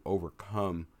voters to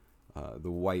overcome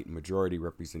the white majority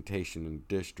representation in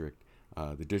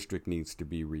the district needs to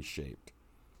be reshaped.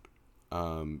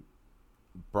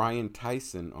 Brian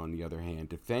Tyson, on the other hand,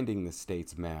 defending the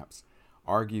state's maps,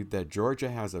 argued that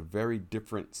Georgia has a very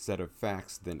different set of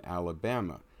facts than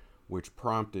Alabama, which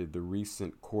prompted the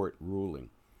recent court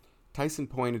ruling. Tyson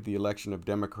pointed the election of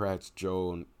Democrats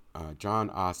John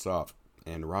Ossoff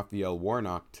and Raphael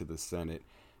Warnock to the Senate,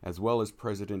 as well as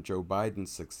President Joe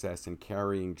Biden's success in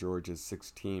carrying Georgia's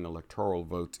 16 electoral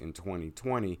votes in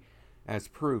 2020, as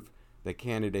proof that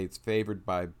candidates favored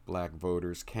by black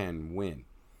voters can win.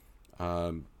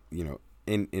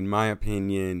 In my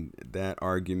opinion, that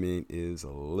argument is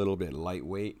a little bit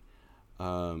lightweight.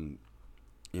 Ossoff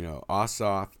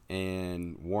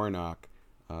and Warnock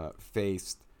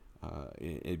faced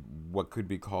what could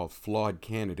be called flawed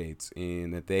candidates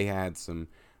in that they had some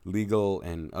legal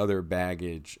and other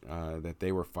baggage that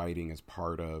they were fighting as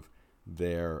part of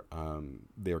their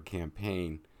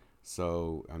campaign.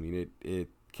 So, it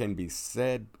can be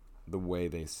said the way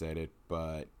they said it,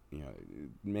 but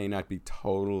it may not be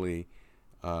totally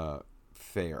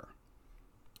fair.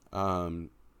 The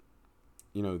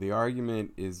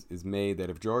argument is made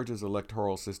that if Georgia's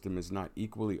electoral system is not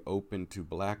equally open to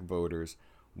black voters,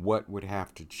 what would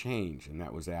have to change? And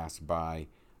that was asked by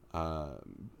Mr.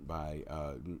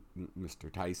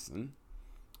 Tyson.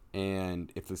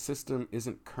 And if the system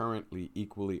isn't currently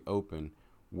equally open,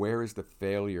 where is the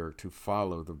failure to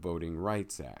follow the Voting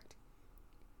Rights Act?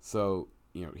 So,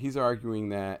 he's arguing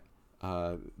that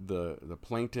the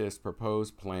plaintiff's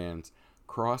proposed plans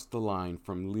crossed the line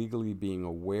from legally being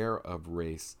aware of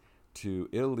race to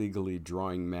illegally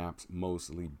drawing maps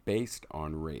mostly based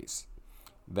on race.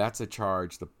 That's a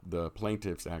charge the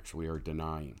plaintiffs actually are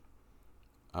denying.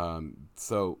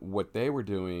 So what they were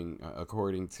doing,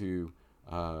 according to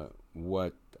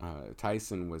what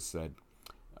Tyson was said,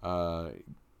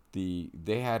 they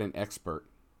had an expert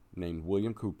named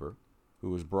William Cooper who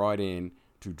was brought in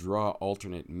to draw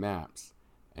alternate maps,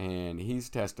 and he's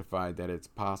testified that it's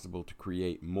possible to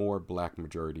create more black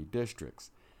majority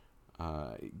districts.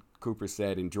 Cooper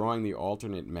said in drawing the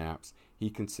alternate maps, he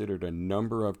considered a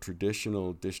number of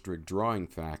traditional district drawing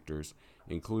factors,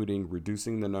 including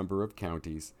reducing the number of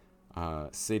counties,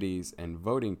 cities, and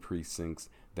voting precincts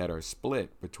that are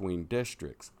split between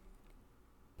districts.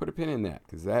 Put a pin in that,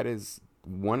 because that is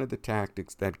one of the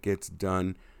tactics that gets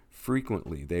done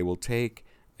frequently. They will take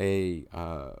a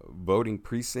voting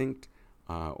precinct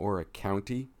or a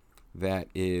county that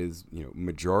is,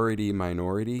 majority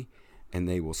minority, and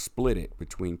they will split it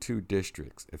between two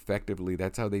districts. Effectively,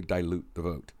 that's how they dilute the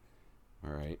vote.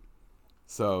 All right.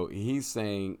 So he's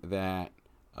saying that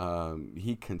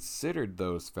he considered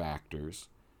those factors,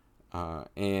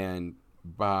 and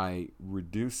by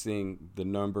reducing the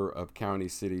number of county,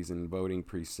 cities, and voting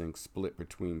precincts split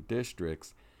between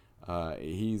districts,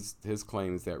 his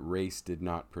claim is that race did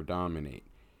not predominate.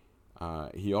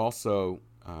 He also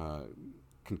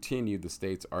continued the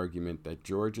state's argument that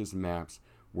Georgia's maps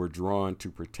were drawn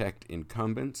to protect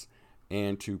incumbents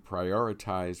and to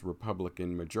prioritize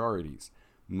Republican majorities,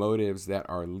 motives that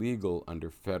are legal under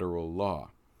federal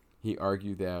law. He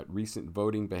argued that recent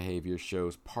voting behavior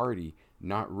shows party,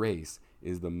 not race,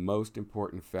 is the most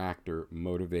important factor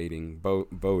motivating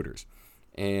voters.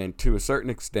 And to a certain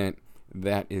extent,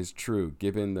 that is true.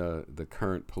 Given the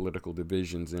current political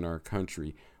divisions in our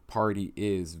country, party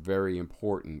is very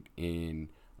important in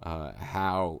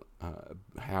how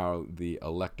the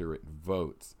electorate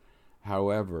votes.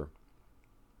 However,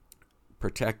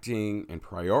 protecting and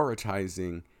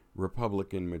prioritizing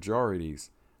Republican majorities,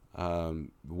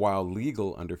 while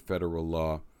legal under federal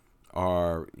law,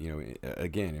 are,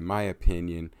 again, in my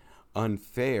opinion,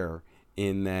 unfair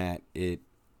in that it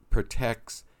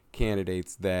protects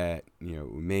candidates that,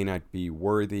 may not be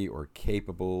worthy or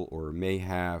capable or may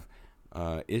have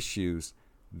issues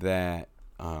that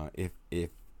if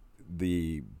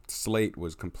the slate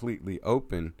was completely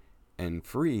open and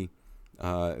free,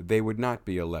 they would not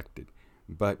be elected.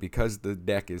 But because the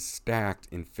deck is stacked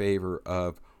in favor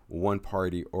of one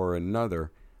party or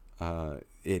another,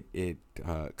 it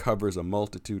covers a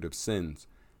multitude of sins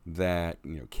that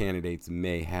candidates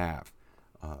may have,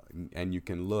 and you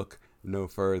can look no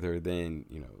further than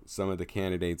some of the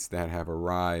candidates that have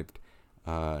arrived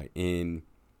in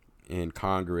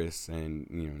Congress and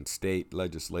in state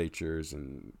legislatures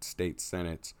and state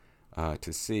senates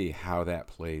to see how that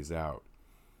plays out.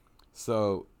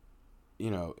 So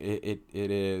it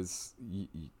is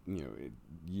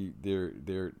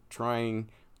they're trying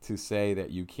to say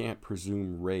that you can't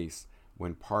presume race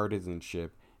when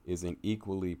partisanship is an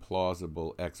equally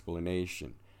plausible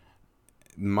explanation.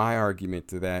 My argument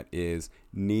to that is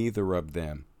neither of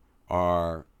them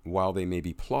are, while they may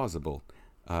be plausible,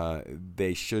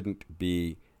 they shouldn't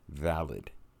be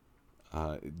valid.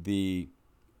 The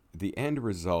end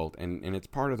result, and it's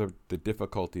part of the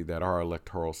difficulty that our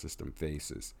electoral system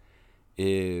faces,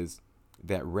 is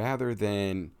that rather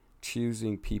than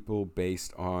choosing people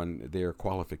based on their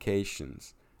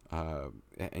qualifications,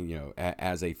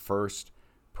 as a first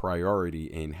priority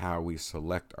in how we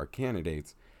select our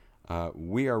candidates,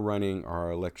 we are running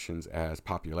our elections as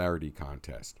popularity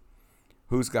contests.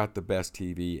 Who's got the best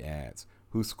TV ads?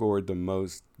 Who scored the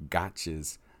most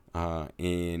gotchas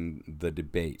in the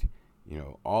debate?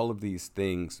 All of these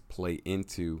things play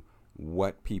into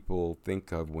what people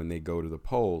think of when they go to the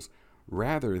polls,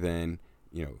 rather than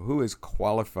who is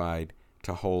qualified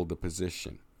to hold the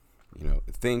position.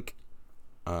 Think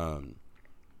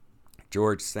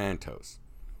George Santos.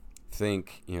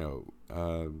 Think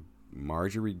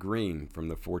Marjorie Greene from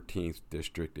the 14th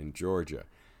district in Georgia.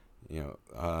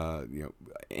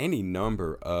 Any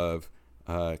number of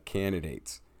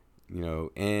candidates.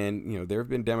 And there have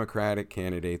been Democratic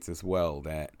candidates as well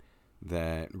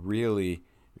that really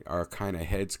are kind of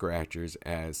head scratchers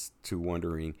as to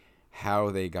wondering how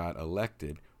they got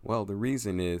elected. Well, the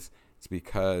reason is it's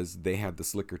because they had the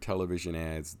slicker television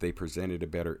ads, they presented a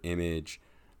better image,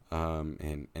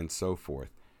 and so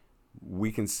forth.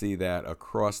 We can see that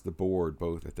across the board,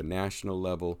 both at the national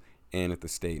level and at the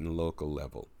state and local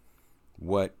level.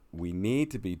 What we need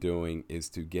to be doing is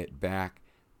to get back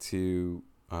to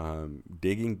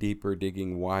digging deeper,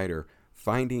 digging wider,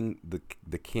 finding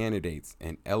the candidates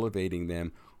and elevating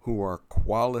them who are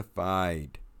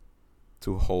qualified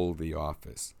to hold the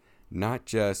office, not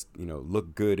just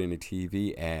look good in a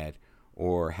TV ad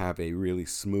or have a really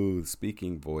smooth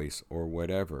speaking voice or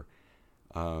whatever.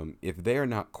 If they're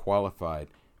not qualified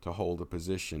to hold a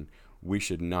position, we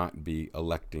should not be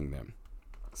electing them.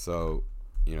 So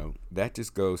that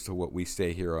just goes to what we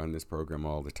say here on this program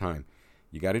all the time.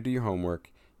 You got to do your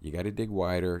homework, you got to dig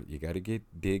wider, you got to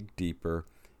dig deeper,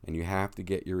 and you have to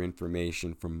get your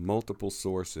information from multiple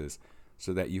sources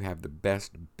so that you have the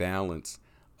best balance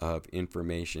of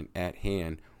information at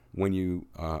hand when you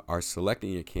are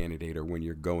selecting a candidate or when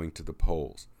you're going to the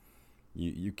polls.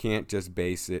 You can't just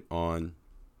base it on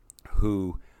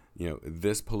who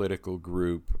this political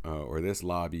group or this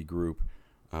lobby group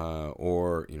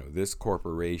or this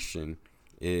corporation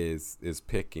is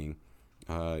picking.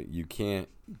 You can't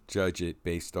judge it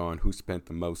based on who spent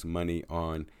the most money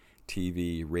on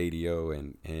TV, radio,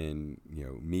 and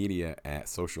media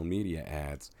social media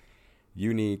ads.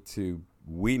 We need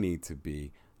to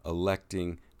be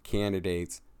electing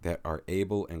candidates that are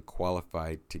able and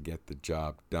qualified to get the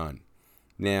job done.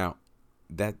 Now,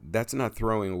 that's not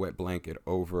throwing a wet blanket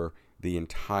over the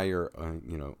entire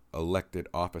elected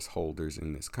office holders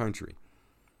in this country,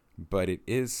 but it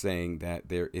is saying that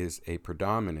there is a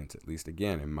predominance, at least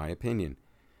again in my opinion,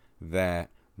 that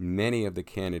many of the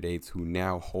candidates who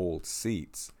now hold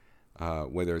seats,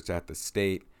 whether it's at the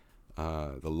state,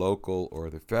 the local, or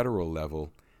the federal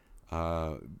level,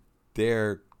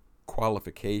 their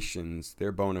qualifications,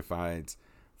 their bona fides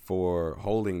for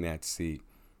holding that seat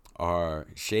are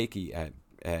shaky at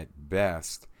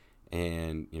best,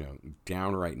 and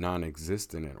downright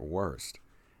non-existent at worst.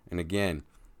 And again,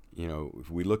 if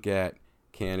we look at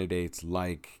candidates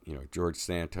like George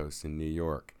Santos in New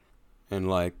York, and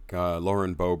like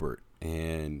Lauren Boebert,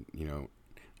 and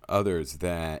others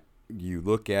that you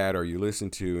look at or you listen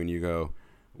to and you go,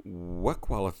 what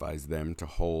qualifies them to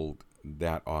hold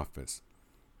that office?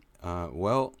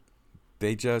 Well,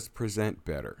 they just present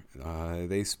better,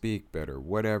 they speak better,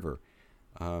 whatever.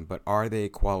 But are they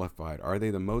qualified? Are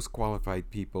they the most qualified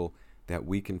people that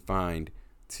we can find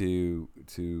to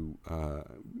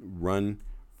run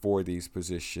for these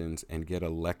positions and get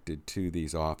elected to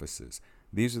these offices?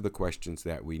 These are the questions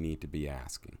that we need to be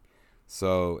asking.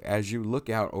 So as you look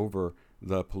out over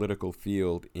the political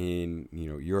field in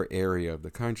your area of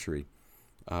the country,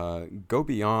 go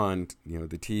beyond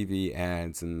the TV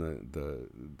ads and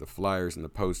the flyers and the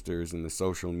posters and the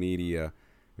social media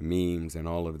memes and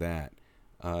all of that.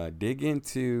 Dig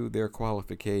into their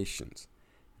qualifications.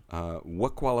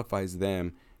 What qualifies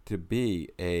them to be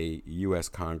a U.S.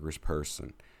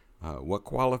 congressperson? What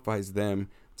qualifies them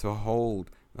to hold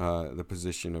the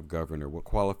position of governor? What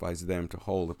qualifies them to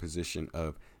hold a position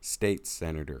of state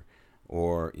senator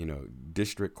or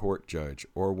district court judge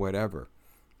or whatever?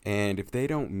 And if they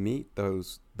don't meet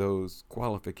those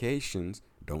qualifications,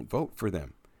 don't vote for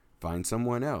them. Find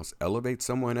someone else. Elevate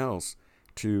someone else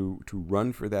to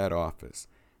run for that office.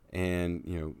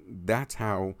 And that's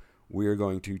how we're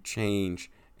going to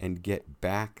change and get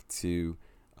back to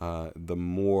the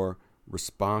more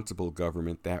responsible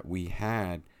government that we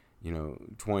had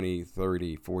 20,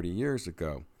 30, 40 years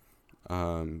ago.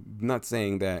 Not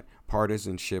saying that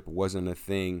partisanship wasn't a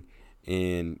thing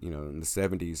in in the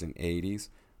 70s and 80s,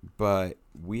 but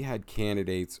we had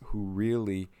candidates who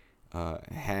really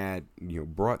had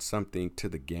brought something to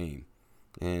the game,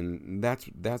 and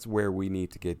that's where we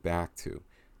need to get back to.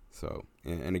 So,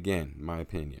 and again, my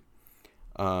opinion.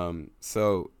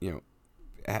 So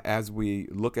as we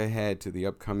look ahead to the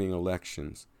upcoming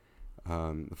elections,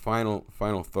 the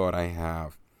final thought I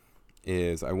have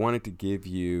is I wanted to give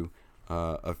you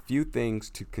a few things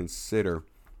to consider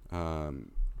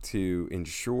to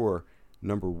ensure,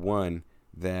 number one,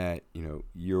 that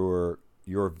your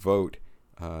vote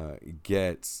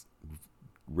gets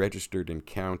registered and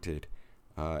counted,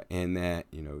 and that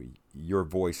your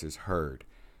voice is heard.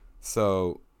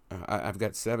 So I've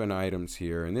got 7 items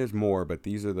here, and there's more, but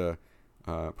these are the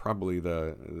probably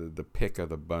the pick of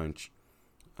the bunch.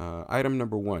 Item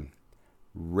number 1: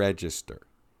 register.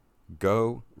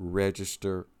 Go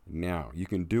register now. You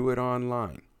can do it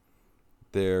online.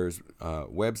 There's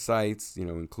websites,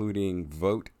 including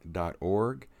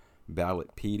vote.org,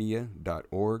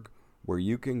 ballotpedia.org, where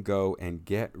you can go and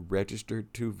get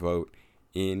registered to vote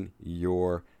in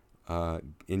your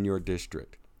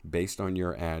district based on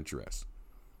your address.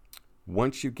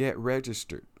 Once you get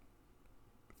registered,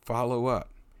 follow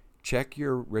up. Check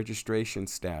your registration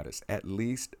status at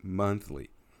least monthly.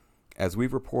 As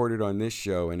we've reported on this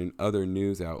show and in other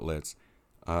news outlets,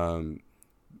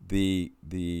 the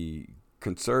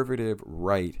conservative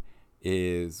right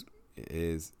is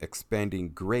expending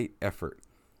great effort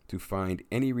to find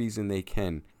any reason they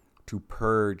can to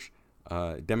purge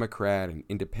Democrat and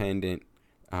independent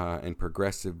and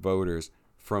progressive voters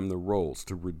from the rolls,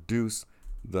 to reduce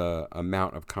the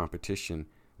amount of competition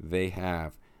they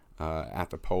have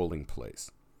at the polling place.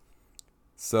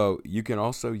 So you can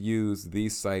also use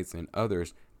these sites and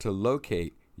others to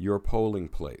locate your polling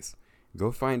place.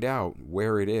 Go find out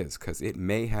where it is, because it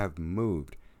may have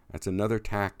moved. That's another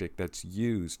tactic that's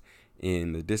used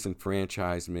in the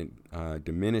disenfranchisement,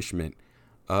 diminishment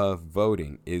of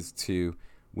voting, is to,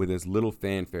 with as little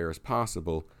fanfare as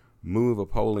possible, move a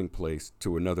polling place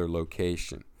to another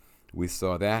location. We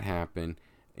saw that happen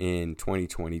in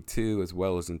 2022 as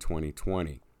well as in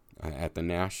 2020 at the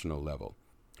national level.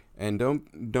 And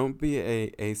don't be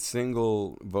a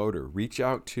single voter. Reach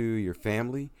out to your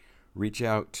family, reach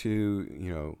out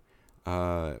to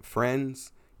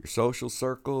friends, your social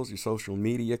circles, your social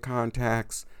media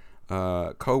contacts,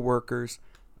 co-workers.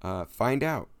 Find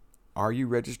out, are you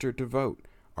registered to vote?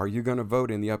 Are you going to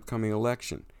vote in the upcoming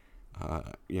election?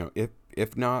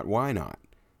 If not, why not?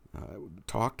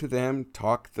 Talk to them,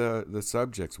 talk the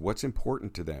subjects. What's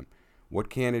important to them? What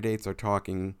candidates are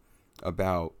talking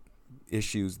about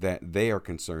issues that they are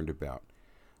concerned about?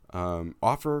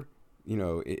 Offer,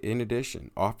 in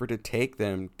addition, offer to take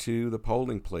them to the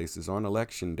polling places on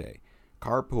election day.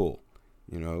 Carpool,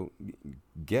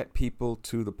 get people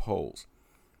to the polls.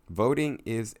 Voting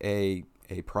is a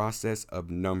process of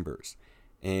numbers.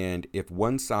 And if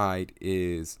one side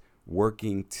is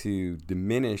working to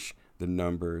diminish the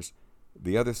numbers,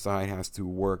 the other side has to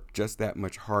work just that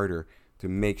much harder to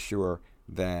make sure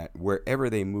that wherever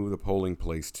they move the polling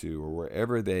place to, or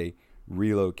wherever they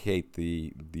relocate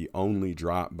the only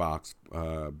drop box,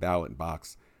 ballot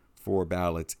box for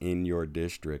ballots in your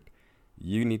district,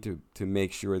 you need to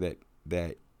make sure that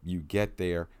you get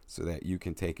there so that you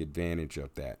can take advantage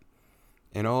of that.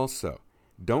 And also,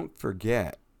 don't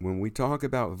forget, when we talk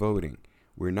about voting,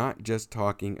 we're not just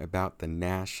talking about the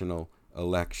national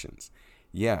elections.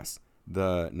 Yes,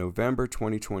 the November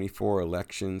 2024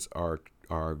 elections are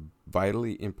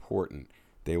vitally important.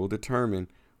 They will determine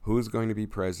who's going to be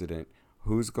president,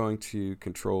 who's going to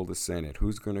control the Senate,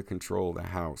 who's going to control the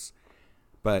House.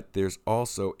 But there's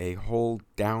also a whole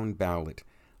down ballot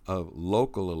of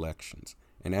local elections.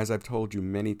 And as I've told you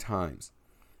many times,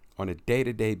 on a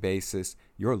day-to-day basis,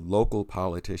 your local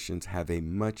politicians have a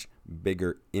much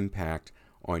bigger impact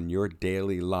on your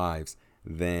daily lives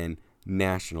than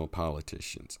national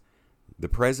politicians. The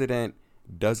president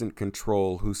doesn't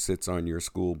control who sits on your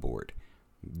school board.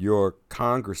 Your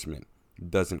congressman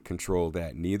doesn't control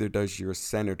that. Neither does your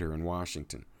senator in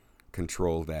Washington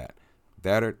control that.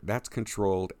 That's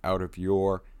controlled out of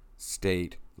your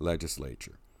state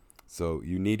legislature. So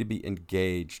you need to be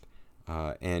engaged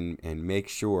and make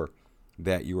sure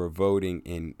that you are voting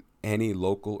in any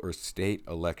local or state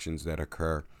elections that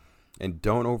occur. And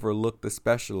don't overlook the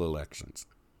special elections.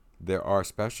 There are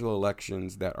special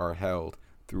elections that are held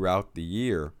throughout the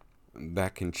year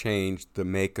that can change the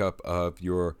makeup of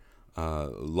your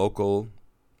local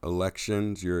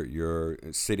elections, your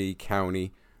city,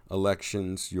 county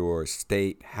elections, your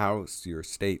state house, your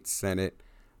state senate,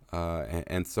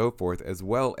 and so forth, as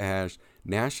well as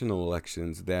national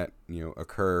elections that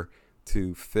occur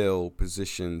to fill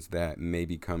positions that may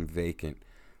become vacant.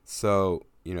 So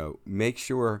make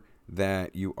sure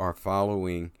that you are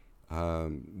following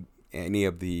any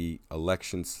of the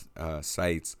elections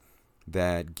sites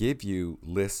that give you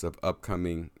lists of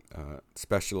upcoming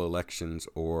special elections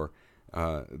or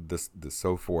the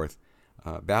so forth.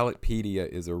 Ballotpedia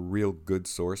is a real good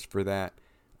source for that.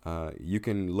 You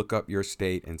can look up your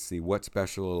state and see what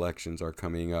special elections are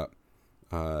coming up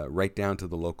right down to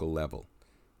the local level.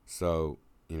 So,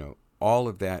 all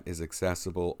of that is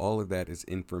accessible. All of that is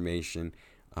information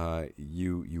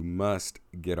you must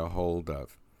get a hold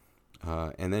of.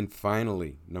 And then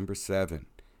finally, number 7,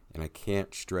 and I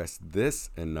can't stress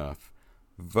this enough,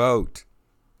 vote.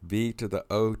 V to the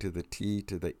O to the T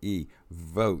to the E.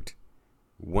 Vote.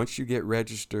 Once you get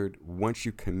registered, once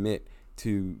you commit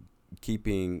to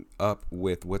keeping up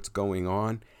with what's going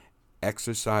on,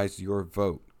 exercise your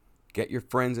vote. Get your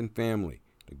friends and family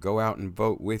to go out and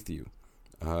vote with you.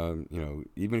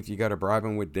 Even if you got to bribe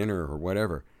them with dinner or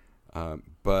whatever.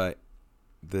 But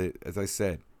as I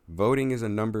said, voting is a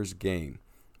numbers game.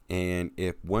 And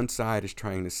if one side is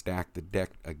trying to stack the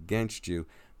deck against you,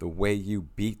 the way you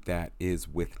beat that is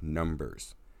with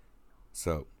numbers.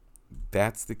 So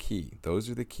that's the key. Those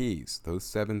are the keys, those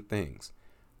 7 things.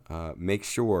 Make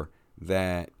sure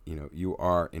that you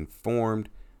are informed,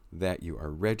 that you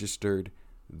are registered,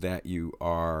 that you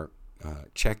are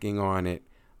checking on it,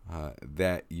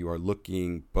 that you are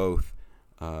looking both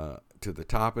to the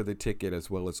top of the ticket as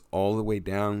well as all the way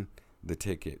down the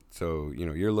ticket. So,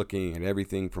 you're looking at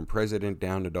everything from president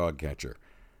down to dog catcher.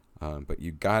 But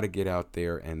you got to get out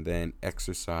there and then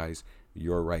exercise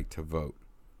your right to vote.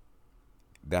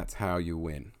 That's how you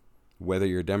win. Whether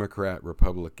you're Democrat,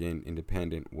 Republican,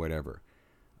 Independent, whatever.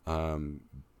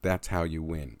 That's how you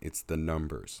win. It's the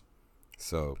numbers.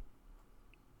 So,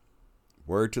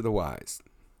 word to the wise.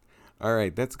 All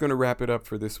right, that's going to wrap it up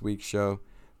for this week's show.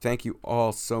 Thank you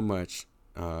all so much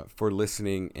for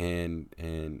listening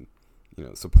and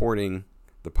supporting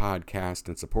the podcast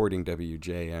and supporting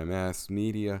WJMS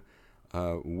Media.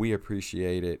 We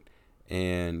appreciate it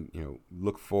and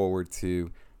look forward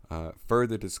to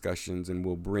further discussions, and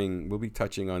we'll be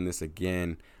touching on this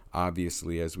again,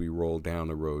 obviously, as we roll down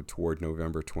the road toward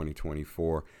November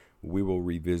 2024. We will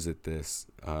revisit this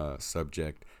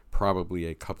subject probably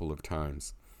a couple of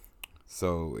times.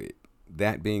 So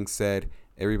that being said,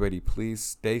 everybody, please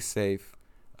stay safe.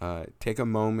 Take a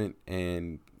moment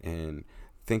and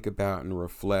think about and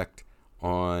reflect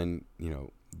on,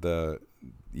 the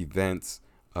events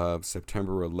of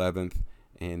September 11th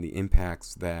and the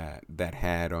impacts that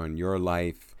had on your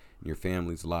life, your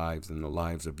family's lives, and the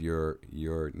lives of your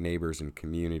neighbors and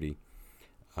community.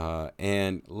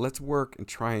 And let's work and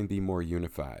try and be more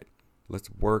unified. Let's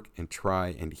work and try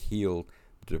and heal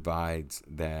the divides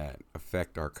that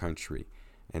affect our country.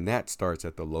 And that starts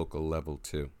at the local level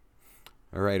too.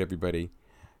 All right, everybody.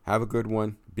 Have a good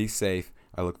one. Be safe.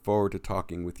 I look forward to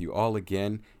talking with you all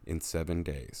again in 7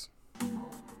 days.